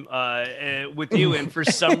time with you, and for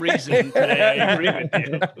some reason today I agree with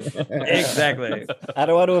you. Exactly. I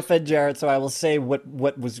don't want to offend Jarrett, so I will say what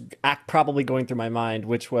was probably going through my mind,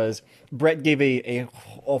 which was Brett gave a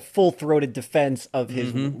full-throated defense of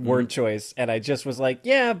his word choice, and I just was like,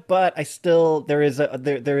 yeah, but I still there is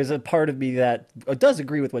a part of me that does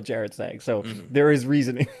agree with what Jarrett's saying. So there is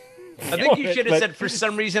reasoning. I think you should have said, for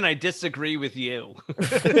some reason, I disagree with you.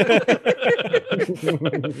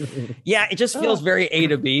 Yeah, it just feels very A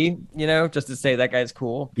to B, just to say that guy's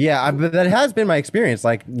cool. Yeah, but that has been my experience.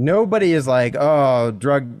 Like, nobody is like, oh,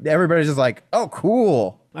 drug. Everybody's just like, oh,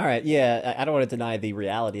 cool. All right, yeah, I don't want to deny the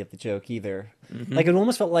reality of the joke either. Like, it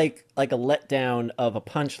almost felt like a letdown of a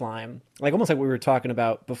punchline, like almost like what we were talking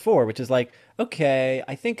about before, which is like, okay,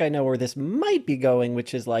 I think I know where this might be going,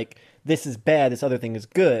 which is like, this is bad, this other thing is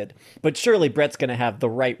good. But surely Brett's going to have the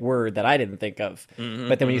right word that I didn't think of.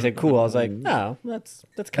 But then when you said cool, I was like, no, that's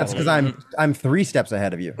kind of... That's because I'm 3 steps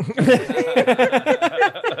ahead of you.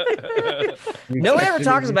 No one ever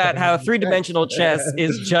talks about how 3-dimensional chess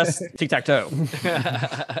is just tic-tac-toe.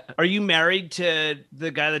 Are you married to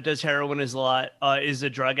the guy that does heroin is a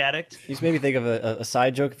drug addict? You just made me think of a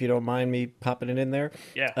side joke, if you don't mind me popping it in there.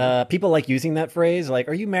 Yeah. People like using that phrase, like,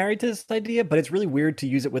 are you married to this idea? But it's really weird to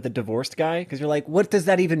use it with a divorced guy, because you're like, what does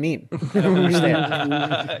that even mean? I don't understand.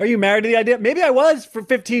 Are you married to the idea? Maybe I was for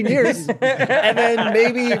 15 years. And then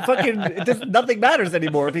maybe nothing matters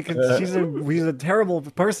anymore because he's a terrible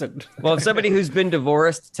person. Well, if somebody who's been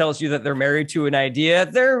divorced tells you that they're married to an idea,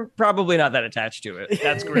 they're probably not that attached to it.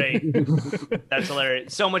 That's great. That's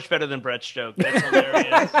hilarious. So much better than Brett's joke. That's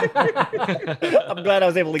hilarious. I'm glad I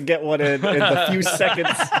was able to get one in a few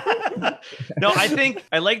seconds. No, I think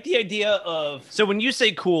I like the idea of, so when you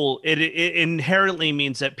say cool, it inherently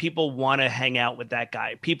means that people want to hang out with that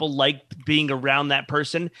guy. People like being around that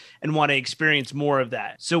person and want to experience more of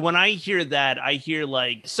that. So when I hear that, I hear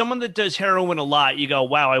like someone that does heroin a lot, you go,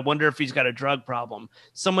 wow, I wonder if he's got a drug problem.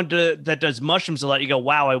 Someone that does mushrooms a lot, you go,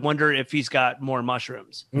 wow, I wonder if he's got more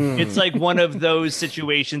mushrooms. It's like one of those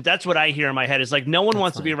situations. That's what I hear in my head, is like, no one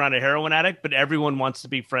wants to be around a heroin addict, but everyone wants to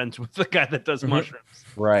be friends with the guy that does mushrooms.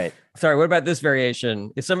 Right. Sorry, what about this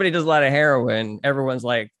variation? If somebody does a lot of heroin, everyone's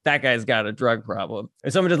like, that guy's got a drug problem.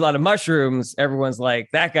 If someone does a lot of mushrooms, everyone's like,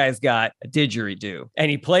 that guy's got a didgeridoo. And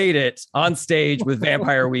he played it on stage with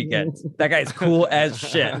Vampire Weekend. That guy's cool as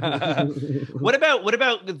shit. What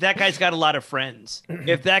about that guy's got a lot of friends?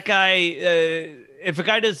 If that guy... if a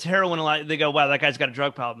guy does heroin a lot, they go, wow, that guy's got a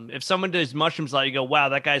drug problem. If someone does mushrooms a lot, you go, wow,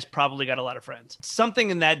 that guy's probably got a lot of friends.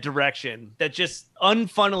 Something in that direction that just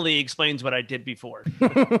unfunnily explains what I did before.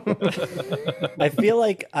 I feel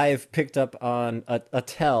like I've picked up on a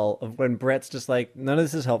tell of when Brett's just like, none of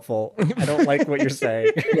this is helpful. I don't like what you're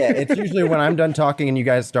saying. Yeah, it's usually when I'm done talking and you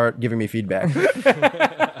guys start giving me feedback.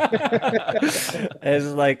 It's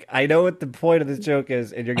like, I know what the point of this joke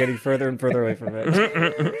is, and you're getting further and further away from it.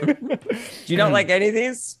 Do you not like any of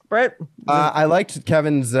these, Brett? I liked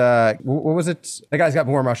Kevin's, what was it? The guy's got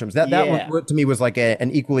more mushrooms. That one to me was like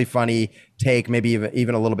an equally funny take, maybe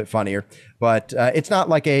even a little bit funnier. But it's not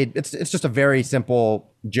like it's just a very simple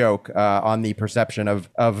joke on the perception of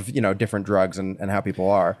different drugs and how people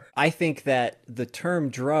are. I think that the term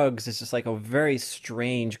drugs is just like a very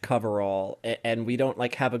strange coverall, and we don't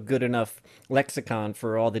like have a good enough lexicon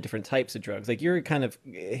for all the different types of drugs. Like, you're kind of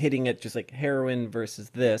hitting it just like heroin versus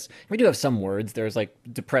this. We do have some words. There's like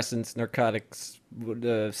depressants, narcotics,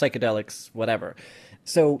 psychedelics, whatever.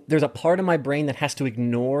 So there's a part of my brain that has to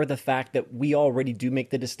ignore the fact that we already do make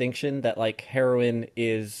the distinction that like heroin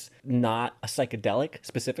is not a psychedelic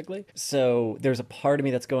specifically. So there's a part of me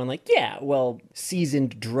that's going like, yeah, well,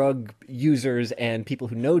 seasoned drug users and people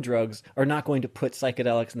who know drugs are not going to put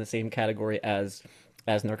psychedelics in the same category as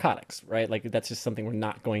narcotics, right? Like, that's just something we're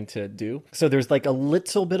not going to do. So there's like a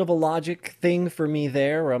little bit of a logic thing for me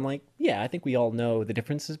there where I'm like, yeah, I think we all know the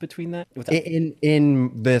differences between that.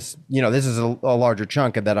 In this, this is a larger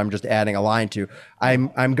chunk that I'm just adding a line to.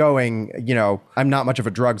 I'm going, I'm not much of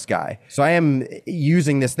a drugs guy. So I am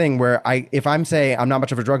using this thing where if I'm saying I'm not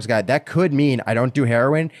much of a drugs guy, that could mean I don't do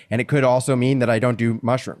heroin, and it could also mean that I don't do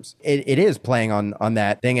mushrooms. It is playing on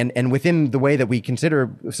that thing. And within the way that we consider,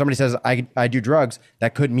 if somebody says I do drugs,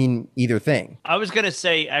 that could mean either thing. I was going to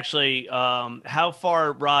say, actually, how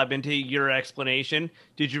far, Rob, into your explanation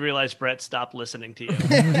did you realize Brett stopped listening to you?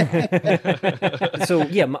 So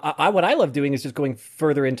yeah, what I love doing is just going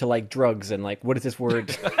further into like drugs and like, what is this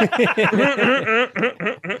word? I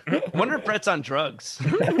wonder if Brett's on drugs.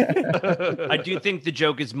 I do think the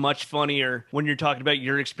joke is much funnier when you're talking about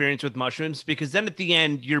your experience with mushrooms, because then at the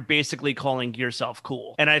end, you're basically calling yourself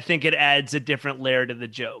cool. And I think it adds a different layer to the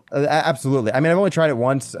joke. Absolutely. I mean, I've only tried it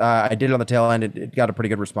once. I did it on the tail end. It got a pretty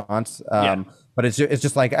good response. Yeah. But it's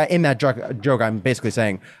just like in that joke, I'm basically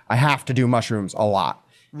saying I have to do mushrooms a lot.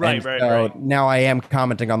 Right. Now I am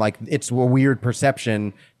commenting on like it's a weird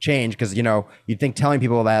perception change because you'd think telling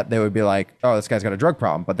people that they would be like, oh, this guy's got a drug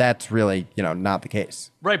problem, but that's really not the case.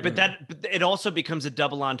 Right, but it also becomes a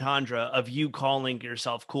double entendre of you calling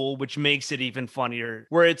yourself cool, which makes it even funnier.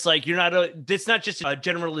 Where it's like it's not just a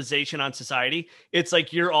generalization on society. It's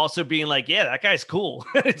like you're also being like, yeah, that guy's cool.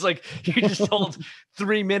 It's like you just told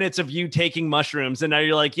 3 minutes of you taking mushrooms, and now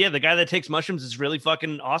you're like, yeah, the guy that takes mushrooms is really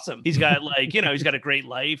fucking awesome. He's got like, he's got a great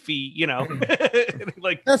life. He,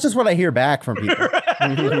 like that's just what I hear back from people.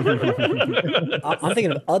 I'm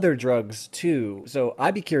thinking of other drugs too. So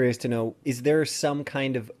I'd be curious to know, is there some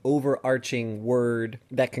kind of overarching word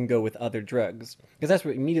that can go with other drugs? Because that's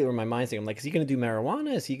what immediately where my mind's thinking. I'm like, is he going to do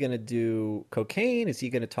marijuana? Is he going to do cocaine? Is he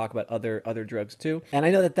going to talk about other drugs too? And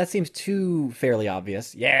I know that seems too fairly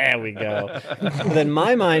obvious. Yeah, we go. Then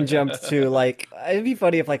my mind jumped to like, it'd be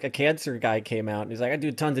funny if like a cancer guy came out and he's like, I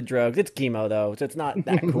do tons of drugs. It's chemo though, so it's not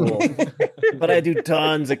that cool. But I do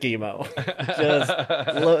tons of chemo.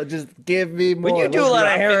 Just give me more. When you do a lot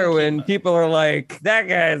of heroin, people are like, that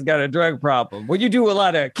guy's got a drug problem. When you do a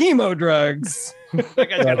lot of chemo drugs, that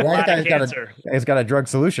guy's got a lot of cancer. He's got a drug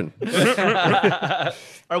solution.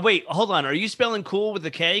 Or wait, hold on. Are you spelling cool with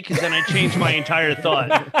a K? Because then I changed my entire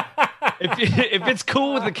thought. If it's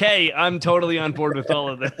cool with a K, I'm totally on board with all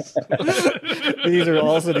of this. These are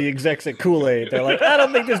also the execs at Kool-Aid. They're like, I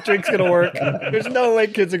don't think this drink's going to work. There's no way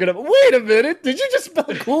kids are going to... Wait a minute. Did you just spell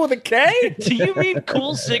cool with a K? Do you mean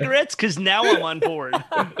cool cigarettes? Because now I'm on board. All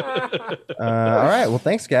right. Well,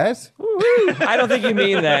 thanks, guys. I don't think you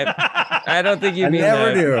mean that. I don't think you mean that.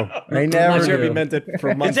 I never do. I'm not sure if he meant it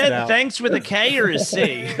for months now. Is that now. thanks with a K or a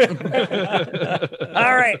C?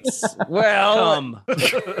 All right. Well,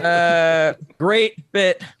 great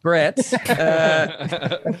bit, Brett.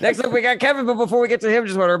 Next up, we got Kevin. But before we get to him,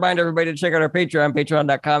 just want to remind everybody to check out our Patreon,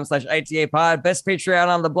 patreon.com/ITAPod. Best Patreon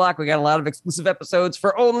on the block. We got a lot of exclusive episodes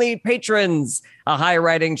for only patrons. High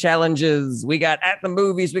riding challenges. We got at the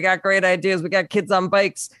movies. We got great ideas. We got kids on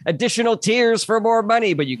bikes. Additional tiers for more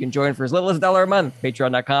money, but you can join for as little as $1 a month.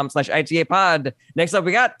 Patreon.com/ITAPod. Next up,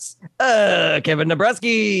 we got Kevin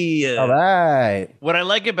Nabrowski. All right. What I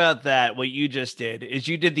like about that, what you just did, is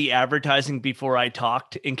you did the advertising before I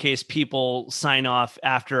talked in case people sign off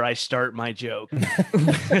after I start my joke.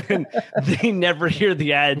 They never hear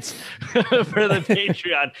the ads for the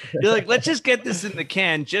Patreon. You're like, let's just get this in the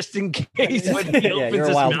can just in case when he opens you're a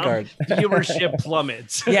his wild mouth, card. viewership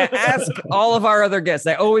plummets. Yeah, ask all of our other guests.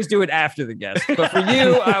 I always do it after the guest, but for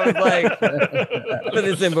you, I was like, put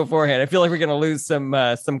this in beforehand. I feel like we're gonna lose some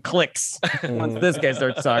clicks once this guy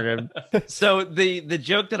starts talking. So the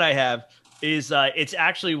joke that I have is it's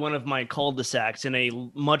actually one of my cul-de-sacs in a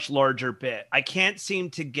much larger bit. I can't seem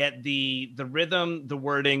to get the rhythm, the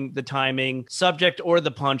wording, the timing, subject, or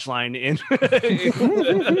the punchline in.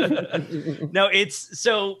 No, it's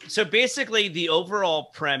so basically the overall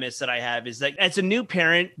premise that I have is that as a new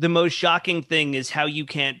parent, the most shocking thing is how you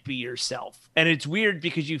can't be yourself. And it's weird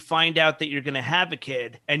because you find out that you're going to have a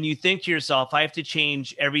kid and you think to yourself, I have to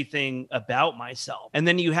change everything about myself. And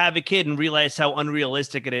then you have a kid and realize how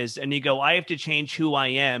unrealistic it is. And you go, I have to change who I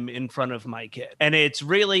am in front of my kid. And it's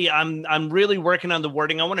really, I'm really working on the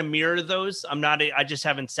wording. I want to mirror those. I just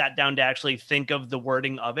haven't sat down to actually think of the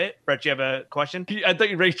wording of it. Brett, you have a question? I thought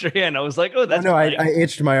you raised your hand. I was like, oh, that's no, I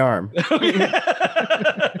itched my arm.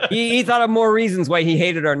 He thought of more reasons why he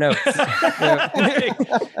hated our notes.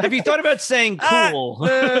 Have you thought about saying cool?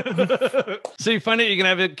 So you find out you're gonna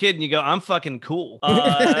have a kid and you go, I'm fucking cool.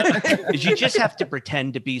 You just have to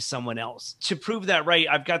pretend to be someone else. To prove that right,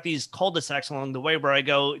 I've got these cul-de-sacs along the way where I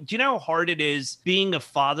go, do you know how hard it is being a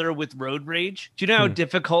father with road rage? Do you know how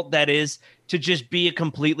difficult that is to just be a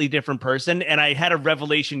completely different person. And I had a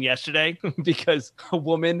revelation yesterday because a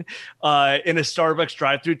woman in a Starbucks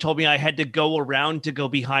drive-thru told me I had to go around to go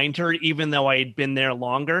behind her, even though I had been there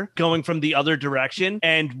longer, going from the other direction.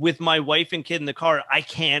 And with my wife and kid in the car, I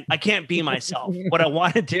can't be myself. What I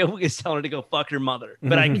want to do is tell her to go fuck her mother,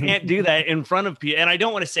 but I can't do that in front of people. And I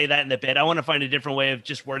don't want to say that in the bit. I want to find a different way of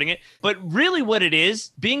just wording it. But really what it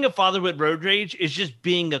is, being a father with road rage is just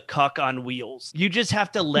being a cuck on wheels. You just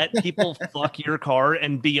have to let people fuck your car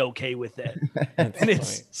and be okay with it. And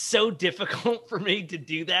it's so difficult for me to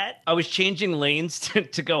do that. I was changing lanes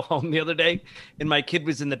to go home the other day, and my kid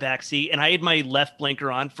was in the back seat, and I had my left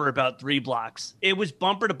blinker on for about 3 blocks. It was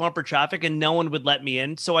bumper to bumper traffic, and no one would let me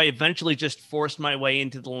in. So I eventually just forced my way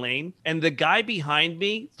into the lane. And the guy behind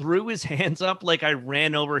me threw his hands up like I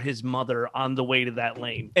ran over his mother on the way to that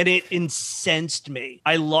lane. And it incensed me.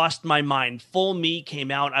 I lost my mind. Full me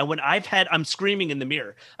came out. I'm screaming in the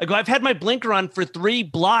mirror. I go, I've had my blinker on for 3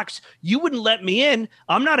 blocks. You wouldn't let me in.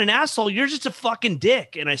 I'm not an asshole. You're just a fucking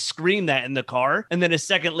dick. And I screamed that in the car. And then a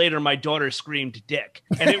second later, my daughter screamed dick.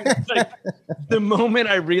 And it was like the moment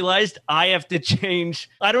I realized I have to change.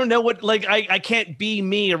 I don't know what, like, I can't be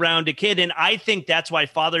me around a kid. And I think that's why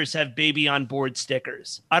fathers have baby on board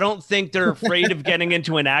stickers. I don't think they're afraid of getting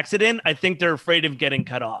into an accident. I think they're afraid of getting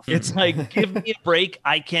cut off. It's like, give me a break.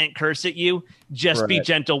 I can't curse at you. Just be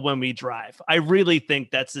gentle when we drive. I really think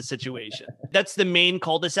that's the situation. That's the main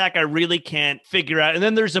cul-de-sac I really can't figure out. And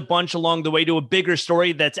then there's a bunch along the way to a bigger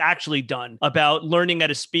story that's actually done about learning how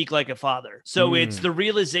to speak like a father. So it's the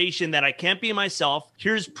realization that I can't be myself.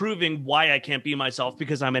 Here's proving why I can't be myself,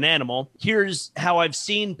 because I'm an animal. Here's how I've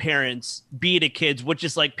seen parents be to kids, which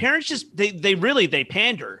is like parents just, they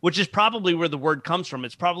pander, which is probably where the word comes from.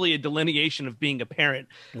 It's probably a delineation of being a parent.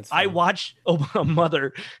 I watched a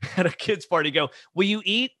mother at a kid's party go, will you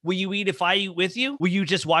eat? Will you eat if I eat with you? Will you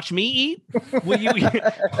just watch me eat? Will you eat?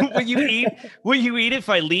 Will you eat? Will you eat if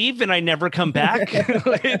I leave and I never come back?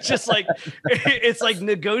 It's just like, it's like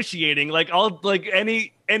negotiating. Like I'll like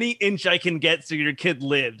any inch I can get so your kid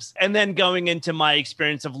lives. And then going into my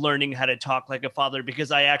experience of learning how to talk like a father,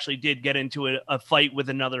 because I actually did get into a fight with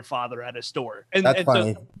another father at a store. And that's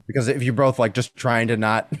funny, because if you're both like just trying to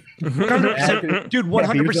not 100%, dude,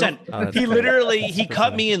 100%. He literally, he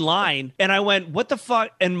cut me in line and I went, what the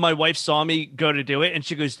fuck? And my wife saw me go to do it and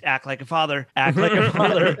she goes, act like a father, act like a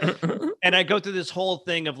father. And I go through this whole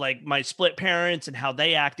thing of like my split parents and how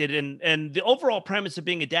they acted. And the overall premise of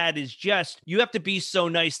being a dad is just, you have to be so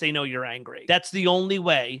nice they know you're angry. That's the only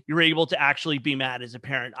way you're able to actually be mad as a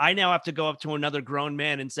parent. I now have to go up to another grown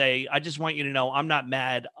man and say, I just want you to know I'm not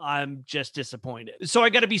mad. I'm just disappointed. So I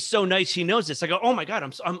got to be so nice. He knows this. I go, oh my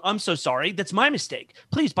God, I'm so sorry. That's my mistake.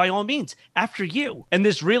 Please, by all means, after you. And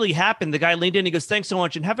this really happened. The guy leaned in. He goes, thanks so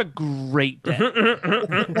much and have a great day.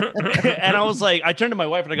 And I was like, I turned to my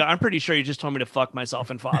wife and I go, I'm pretty sure you just told me to fuck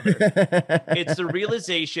myself and father. It's the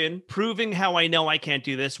realization, proving how I know I can't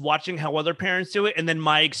do this, watching how other parents do it, and then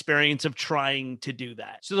my experience of trying to do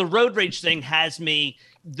that. So the road rage thing has me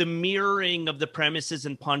the mirroring of the premises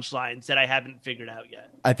and punchlines that I haven't figured out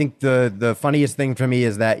yet. I think the funniest thing for me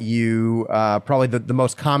is that you probably the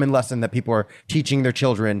most common lesson that people are teaching their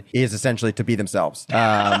children is essentially to be themselves.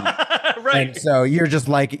 Right. And so you're just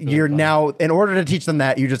like, you're now, in order to teach them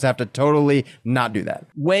that, you just have to totally not do that.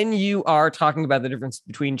 When you are talking about the difference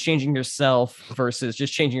between changing yourself versus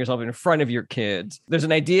just changing yourself in front of your kids, there's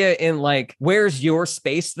an idea in like, where's your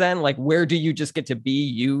space then? Like, where do you just get to be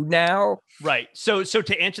you now? Right. So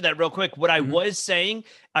to answer that real quick, what I was saying,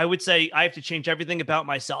 I would say I have to change everything about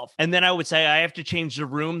myself. And then I would say I have to change the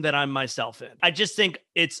room that I'm myself in. I just think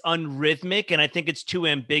it's unrhythmic and I think it's too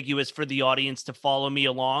ambiguous for the audience to follow me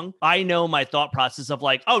along. I know my thought process of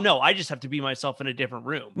like, oh no, I just have to be myself in a different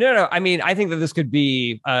room. No. I mean, I think that this could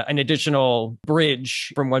be an additional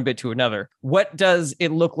bridge from one bit to another. What does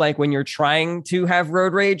it look like when you're trying to have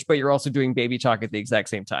road rage, but you're also doing baby talk at the exact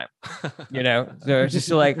same time? You know, so it's just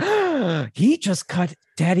like, he just cut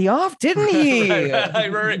daddy off, didn't he?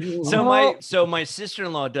 Right. So my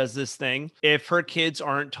sister-in-law does this thing. If her kids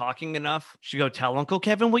aren't talking enough, she go, tell Uncle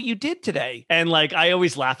Kevin what you did today. And like, I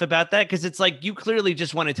always laugh about that because it's like, you clearly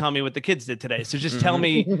just want to tell me what the kids did today. So just tell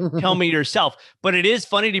me yourself. But it is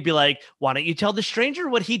funny to be like, why don't you tell the stranger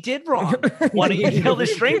what he did wrong? Why don't you tell the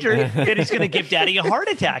stranger that he's going to give daddy a heart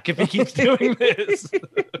attack if he keeps doing this?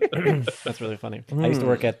 That's really funny. I used to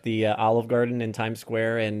work at the Olive Garden in Times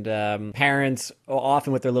Square, and parents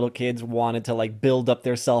often with their little kids wanted to like build up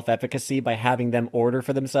their self-efficacy by having them order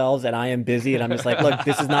for themselves. And I am busy, and I'm just like, look,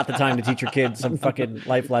 this is not the time to teach your kids some fucking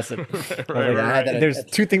life lesson. There's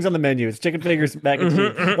two things on the menu: it's chicken fingers, mac and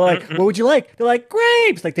cheese. They're like, what would you like? They're like,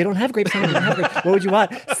 grapes. Like they don't have grapes. They don't have grapes. What would you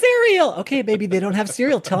want? Cereal. Okay, baby, they don't have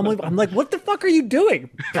cereal. Tell them. I'm like, what the fuck are you doing?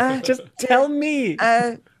 Just tell me.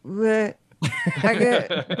 Order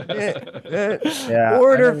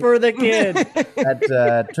for the kid.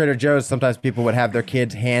 At Trader Joe's, sometimes people would have their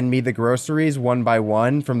kids hand me the groceries one by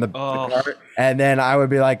one from the cart, and then I would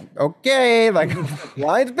be like, okay, like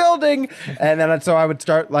line's building, and then so I would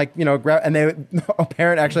start like grab, and a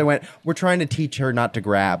parent actually went, we're trying to teach her not to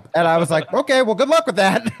grab, and I was like, okay, well, good luck with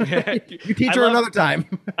that. You teach her another time.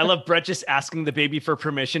 I love Brett just asking the baby for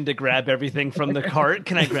permission to grab everything from the cart.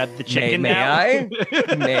 Can I grab the chicken May now? I?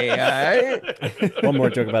 May I? One more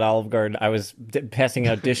joke about Olive Garden. I was passing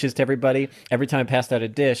out dishes to everybody. Every time I passed out a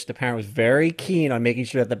dish, the parent was very keen on making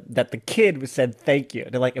sure that the kid said thank you.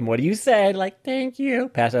 They're like, and what do you say? Like, thank you.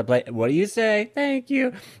 Pass out a plate. What do you say? Thank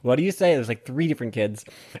you. What do you say? There's like 3 different kids.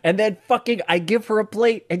 And then I give her a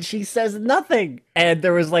plate and she says nothing. And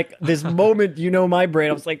there was like this moment, my brain.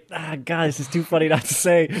 I was like, God, this is too funny not to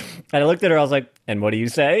say. And I looked at her. I was like, and what do you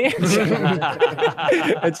say? And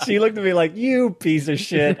she looked at me like, you piece of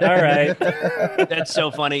shit. All right. That's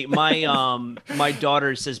so funny. My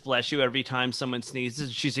daughter says bless you every time someone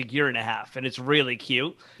sneezes. She's a year and a half, and it's really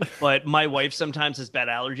cute. But my wife sometimes has bad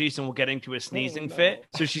allergies and will get into a sneezing fit.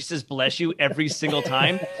 So she says bless you every single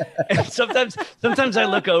time. And sometimes I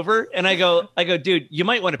look over and I go, dude, you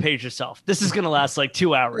might want to pace yourself. This is gonna last like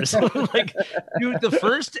 2 hours. Like do the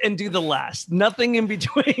first and do the last. Nothing in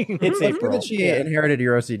between. It's April. That she inherited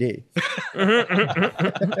your OCD.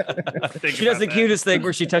 She does the cutest thing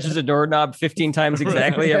where she touches a doorknob 15 times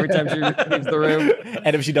exactly every time she leaves the room.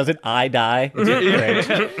 And if she doesn't, I die. It's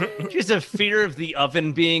great. She has a fear of the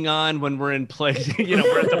oven being on when we're in play.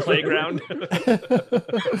 We're at the playground.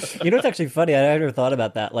 It's actually funny. I never thought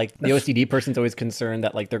about that. Like the OCD person's always concerned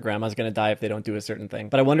that like their grandma's going to die if they don't do a certain thing.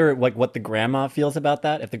 But I wonder like what the grandma feels about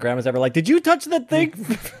that. If the grandma's ever like, did you touch that thing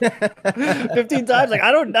 15 times? Like,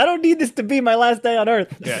 I don't need this to be my last day on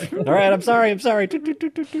earth. Yeah. All right. I'm sorry. Do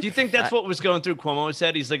you think that's what was going through Cuomo's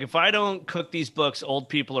head? He's like, if I don't cook these books, old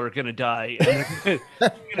people are going to die. And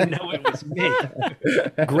they're going to know it was me.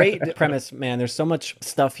 Great premise, man. There's so much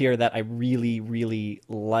stuff here that I really, really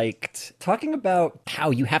liked. Talking about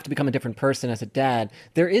how you have to become a different person as a dad,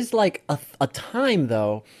 there is like a time,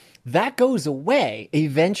 though, that goes away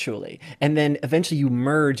eventually. And then eventually you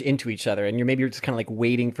merge into each other. And you're just kind of like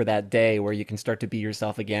waiting for that day where you can start to be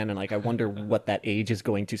yourself again. And like, I wonder what that age is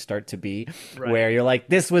going to start to be, where you're like,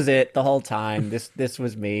 this was it the whole time. This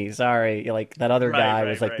was me. Sorry. You're like that other guy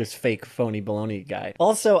was like this fake phony baloney guy.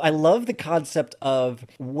 Also, I love the concept of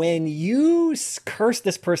when you curse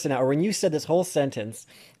this person out, or when you said this whole sentence,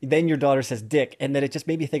 then your daughter says dick, and then it just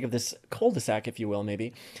made me think of this cul-de-sac, if you will,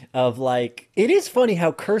 maybe, of like, it is funny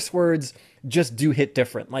how curse words just do hit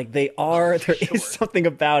different. Like there is something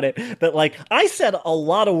about it that like, I said a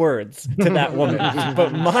lot of words to that woman,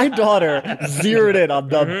 but my daughter zeroed in on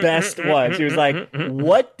the best one. She was like,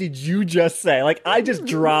 what did you just say? Like, I just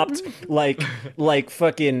dropped like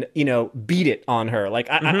fucking, beat it on her. Like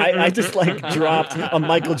I just like dropped a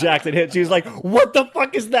Michael Jackson hit. She was like, what the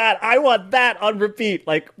fuck is that? I want that on repeat.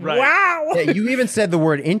 Like, wow. Yeah, you even said the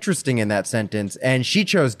word interesting in that sentence, and she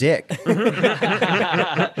chose dick.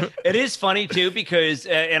 It is funny too, because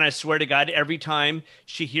and I swear to God, every time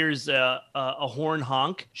she hears a horn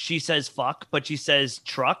honk, she says fuck, but she says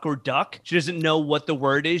truck or duck. She doesn't know what the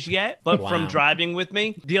word is yet. But from driving with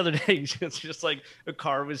me the other day, it's just like a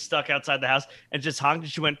car was stuck outside the house and just honked,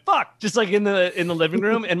 and she went fuck, just like in the living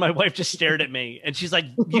room. And my wife just stared at me, and she's like,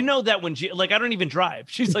 that when she like, I don't even drive.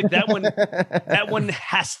 She's like, that one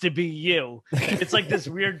has to be you. It's like this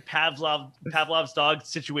weird Pavlov's dog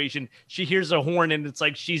situation. She hears a horn and it's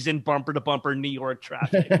like she's in bumper to bumper New York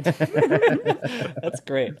traffic. That's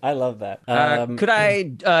great. I love that. Could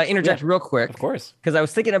I interject real quick? Of course. Because I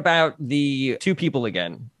was thinking about the two people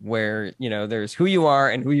again, where, there's who you are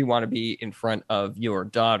and who you want to be in front of your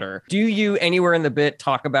daughter. Do you anywhere in the bit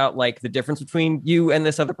talk about like the difference between you and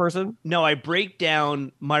this other person? No, I break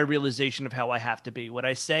down my realization of how I have to be. What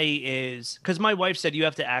I say is, because my wife said you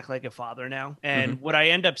have to act like a father now. And what I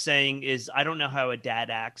end up saying is, I don't know how a dad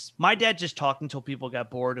acts. My dad just talked until people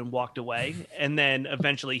got bored and walked away. way. And then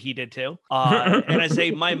eventually he did too. And I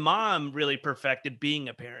say, my mom really perfected being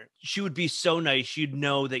a parent. She would be so nice. You'd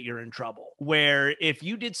know that you're in trouble. Where if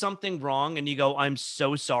you did something wrong and you go, I'm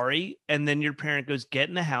so sorry. And then your parent goes, get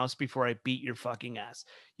in the house before I beat your fucking ass.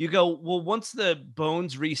 You go, well, once the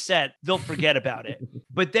bones reset, they'll forget about it.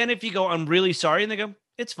 But then if you go, I'm really sorry. And they go,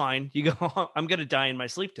 it's fine. You go, I'm going to die in my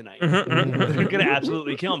sleep tonight. They're going to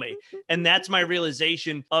absolutely kill me. And that's my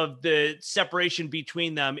realization of the separation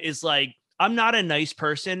between them is like, I'm not a nice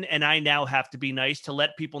person and I now have to be nice to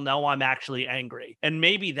let people know I'm actually angry. And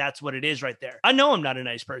maybe that's what it is right there. I know I'm not a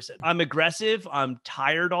nice person. I'm aggressive. I'm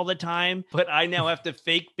tired all the time, but I now have to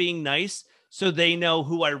fake being nice so they know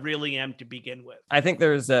who I really am to begin with. I think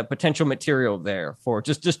there's a potential material there for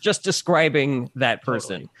just describing that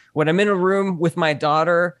person. Totally. When I'm in a room with my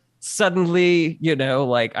daughter, suddenly,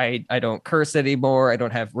 like I don't curse anymore. I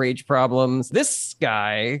don't have rage problems. This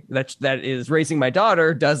guy that is raising my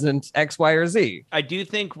daughter doesn't X, Y, or Z. I do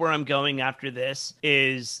think where I'm going after this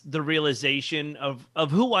is the realization of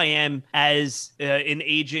who I am as an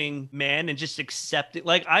aging man and just accepting.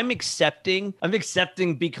 Like I'm accepting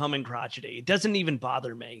becoming crotchety. It doesn't even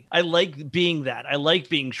bother me. I like being that. I like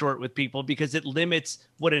being short with people because it limits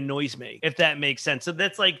what annoys me, if that makes sense. So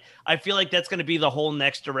that's like, I feel like that's going to be the whole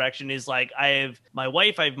next direction is like, I have my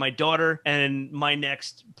wife, I have my daughter, and my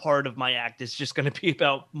next part of my act is just going to be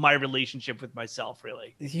about my relationship with myself,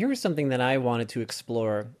 really. Here's something that I wanted to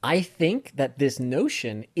explore. I think that this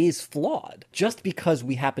notion is flawed. Just because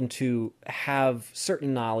we happen to have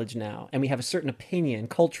certain knowledge now and we have a certain opinion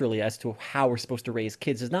culturally as to how we're supposed to raise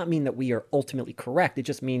kids does not mean that we are ultimately correct. It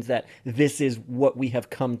just means that this is what we have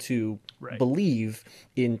come to believe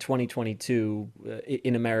in 2022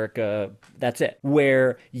 in America. That's it.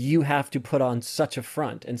 Where you have to put on such a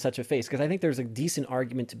front and such a face. Because I think there's a decent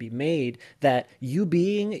argument to be made that you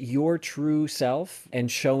being your true self and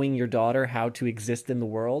showing your daughter how to exist in the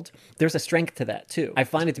world, there's a strength to that too. I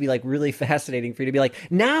find it to be like really fascinating for you to be like,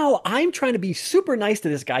 now I'm trying to be super nice to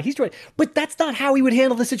this guy. He's trying, but that's not how he would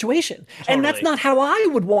handle the situation. Totally. And that's not how I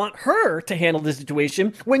would want her to handle the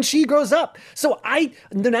situation when she grows up. So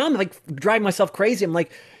now I'm like driving myself crazy. I'm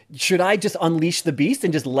like, should I just unleash the beast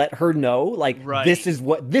and just let her know, like, this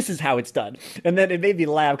is how it's done? And then it made me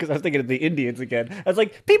laugh because I was thinking of the Indians again. I was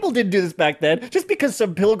like, people didn't do this back then. Just because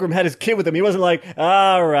some pilgrim had his kid with him, he wasn't like,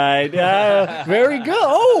 all right, very good.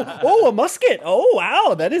 Oh, a musket. Oh,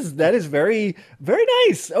 wow, that is very, very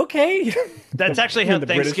nice. Okay. That's actually how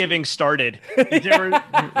Thanksgiving started.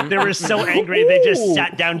 They were so angry they just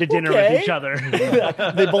sat down to dinner with each other.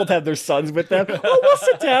 They both have their sons with them. Oh, we'll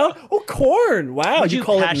sit down. Oh, corn. Wow, you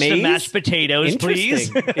call it the mashed potatoes,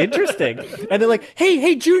 please. Interesting. And they're like,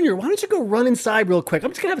 hey, Junior, why don't you go run inside real quick? I'm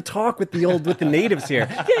just gonna have a talk with the natives here.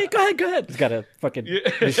 Yeah, go ahead. He's got a fucking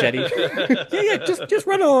machete. yeah, just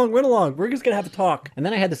run along. We're just gonna have a talk. And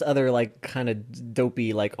then I had this other like kind of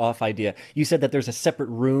dopey like off idea. You said that there's a separate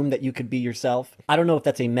room that you could be yourself. I don't know if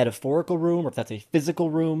that's a metaphorical room or if that's a physical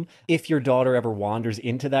room. If your daughter ever wanders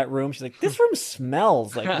into that room, she's like, this room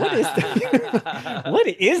smells like what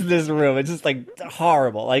is this room? It's just like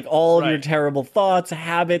horrible. Like all of your terrible thoughts,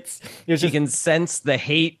 habits. You can sense the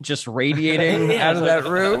hate just radiating out of that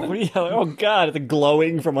room. Oh God, it's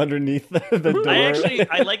glowing from underneath the door.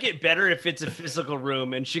 I like it better if it's a physical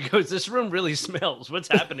room and she goes, this room really smells. What's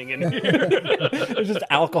happening in here? There's just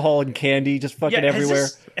alcohol and candy just fucking everywhere.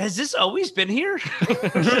 Has this always been here?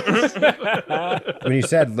 When you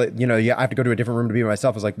said, I have to go to a different room to be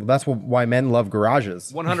myself, I was like, well, that's why men love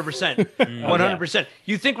garages. 100%. 100%.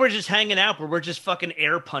 You think we're just hanging out, but we're just fucking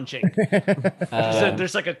air punching. So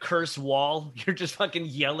there's like a curse wall. You're just fucking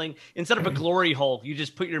yelling. Instead of a glory hole, you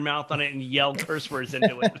just put your mouth on it and yell curse words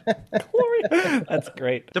into it. Glory. That's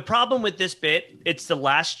great. The problem with this bit, it's the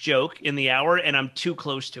last joke in the hour and I'm too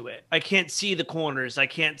close to it. I can't see the corners. I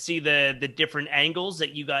can't see the different angles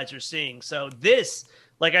that you guys are seeing. So this...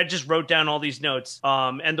 Like I just wrote down all these notes,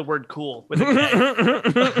 and the word "cool" with a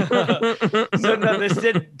K. So no, this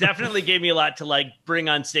definitely gave me a lot to like bring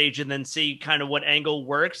on stage and then see kind of what angle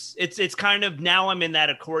works. It's kind of now I'm in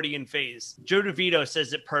that accordion phase. Joe DeVito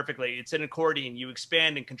says it perfectly. It's an accordion. You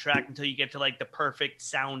expand and contract until you get to like the perfect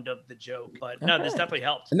sound of the joke. But no, this definitely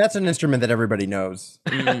helps. And that's an instrument that everybody knows.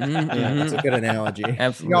 That's a good analogy.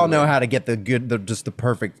 Absolutely. We all know how to get just the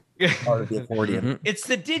perfect part of the accordion. It's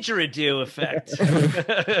the didgeridoo effect.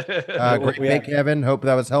 Great pick, Kevin. Hope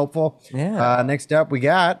that was helpful. Yeah. Next up, we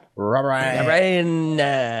got Ryan.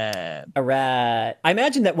 All right. I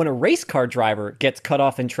imagine that when a race car driver gets cut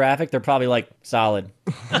off in traffic, they're probably like, solid.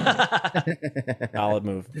 Solid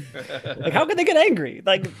move. Like, how could they get angry?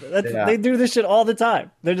 Like, they do this shit all the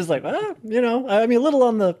time. They're just like, a little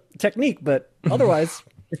on the technique, but otherwise...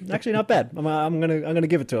 Actually, not bad. I'm gonna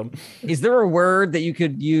give it to him. Is there a word that you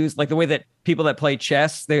could use, like the way that people that play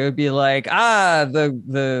chess, they would be like,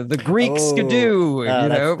 the Greeks could do,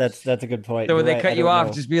 That's a good point. So when You're they right, cut I you don't off,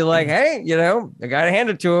 know. just be like, hey, I got to hand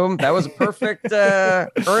it to him. That was a perfect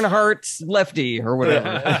Earnhardt lefty or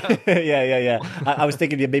whatever. yeah. I was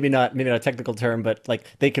thinking maybe not a technical term, but like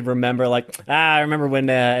they could remember, like, I remember when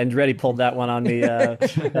Andretti pulled that one on me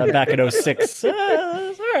back in 06.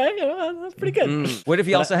 That's all right, that's pretty good. What if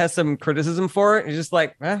he also has some criticism for it? He's just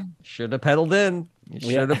like, should have pedaled in. You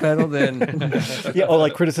should have pedaled in. Yeah,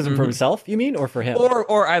 like criticism for himself, you mean, or for him?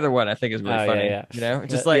 Or either one, I think is really funny. Yeah.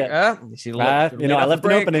 Just I left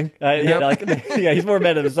an opening. He's more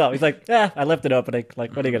mad at himself. He's like, I left an opening.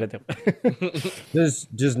 Like, what are you gonna do? Does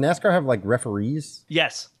NASCAR have like referees?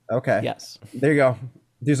 Yes. Okay. Yes. There you go.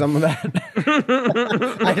 Do some of that.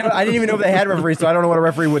 I didn't even know if they had referees, so I don't know what a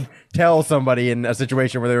referee would tell somebody in a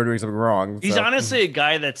situation where they were doing something wrong. He's honestly a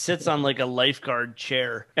guy that sits on like a lifeguard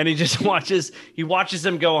chair and he just watches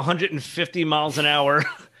them go 150 miles an hour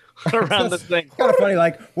around the thing. It's kind of funny.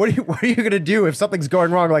 Like, what are you gonna do if something's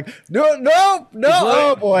going wrong? Like, no.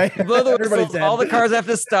 Oh boy. Everybody's dead. All the cars have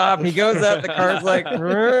to stop. He goes up. The car's like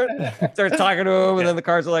starts talking to him, and then the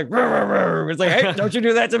cars are like, it's like, hey, don't you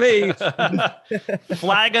do that to me.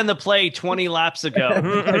 Flag on the play 20 laps ago.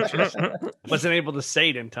 Wasn't able to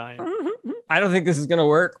say it in time. I don't think this is gonna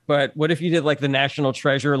work, but what if you did like the National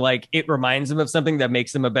Treasure? Like it reminds him of something that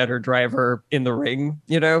makes him a better driver in the ring,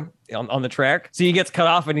 on the track. So he gets cut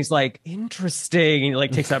off and he's like, interesting. And he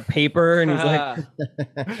like takes out paper and he's like,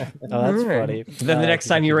 Oh, that's funny. Then the next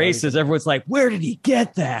time he races, everyone's like, where did he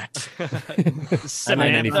get that?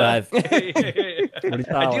 95.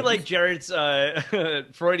 I do like Jared's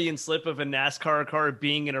Freudian slip of a NASCAR car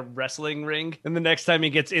being in a wrestling ring, and the next time he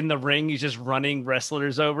gets in the ring, he's just running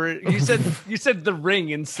wrestlers over it. You said the ring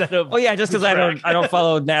instead of. Oh yeah, just because I don't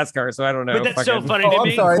follow NASCAR, so I don't know. But that's so funny to I'm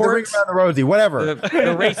me. sorry. The ring around the rosy, whatever.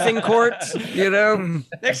 The racing court,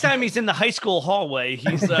 Next time he's in the high school hallway,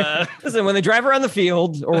 he's Listen, when they drive around the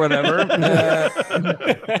field or whatever.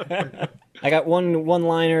 I got one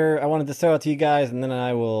liner I wanted to throw out to you guys, and then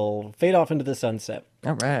I will fade off into the sunset.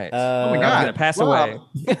 All right. Oh my I'm God. gonna pass Wow. away.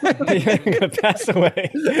 I'm gonna pass away.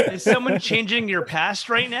 Is someone changing your past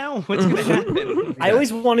right now? What's going to happen? I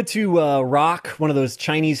always wanted to rock one of those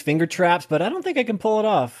Chinese finger traps, but I don't think I can pull it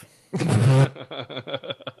off.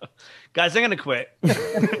 Guys, I'm going to quit.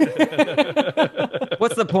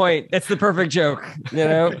 What's the point? It's the perfect joke.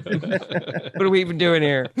 What are we even doing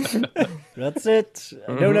here? That's it.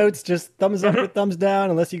 No notes, just thumbs up or thumbs down,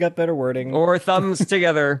 unless you got better wording. Or thumbs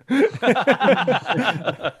together. I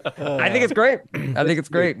think it's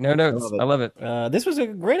great. No notes. I love it. This was a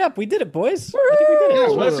great up. We did it, boys. I think we did it. Yeah,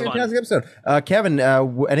 well, that's a fantastic episode. Kevin,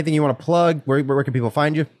 anything you want to plug? Where can people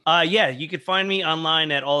find you? Yeah, you can find me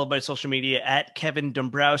online at all of my social media at Kevin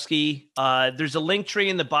Dombrowski. There's a link tree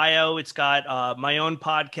in the bio. It's got my own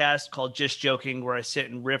podcast called Just Joking, where I sit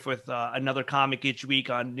and riff with another comic each week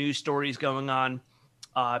on news stories going on,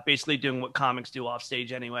 basically doing what comics do off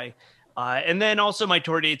stage anyway. And then also my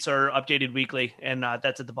tour dates are updated weekly, and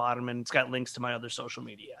that's at the bottom, and it's got links to my other social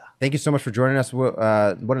media. Thank you so much for joining us. What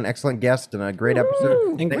an excellent guest and a great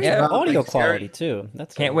episode. And great Yeah. audio Thanks, quality, too.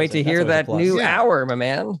 Can't wait to hear that new hour, my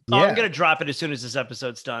man. Oh, Yeah. I'm going to drop it as soon as this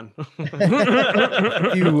episode's done. You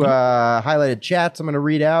highlighted chats I'm going to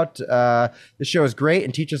read out. This show is great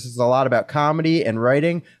and teaches us a lot about comedy and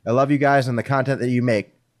writing. I love you guys and the content that you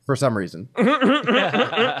make for some reason.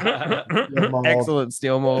 Excellent,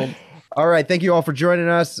 Steel Mold. All right. Thank you all for joining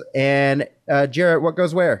us. And Jarrett, what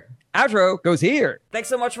goes where? Outro goes here. Thanks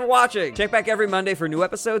so much for watching. Check back every Monday for new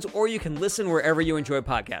episodes, or you can listen wherever you enjoy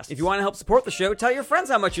podcasts. If you want to help support the show, tell your friends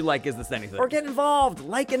how much you like Is This Anything? Or get involved,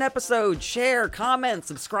 like an episode, share, comment,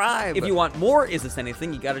 subscribe. If you want more Is This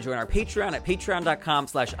Anything, you got to join our Patreon at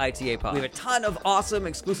patreon.com/ITAPod. We have a ton of awesome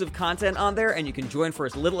exclusive content on there, and you can join for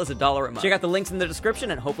as little as $1 a month. Check out the links in the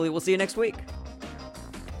description, and hopefully we'll see you next week.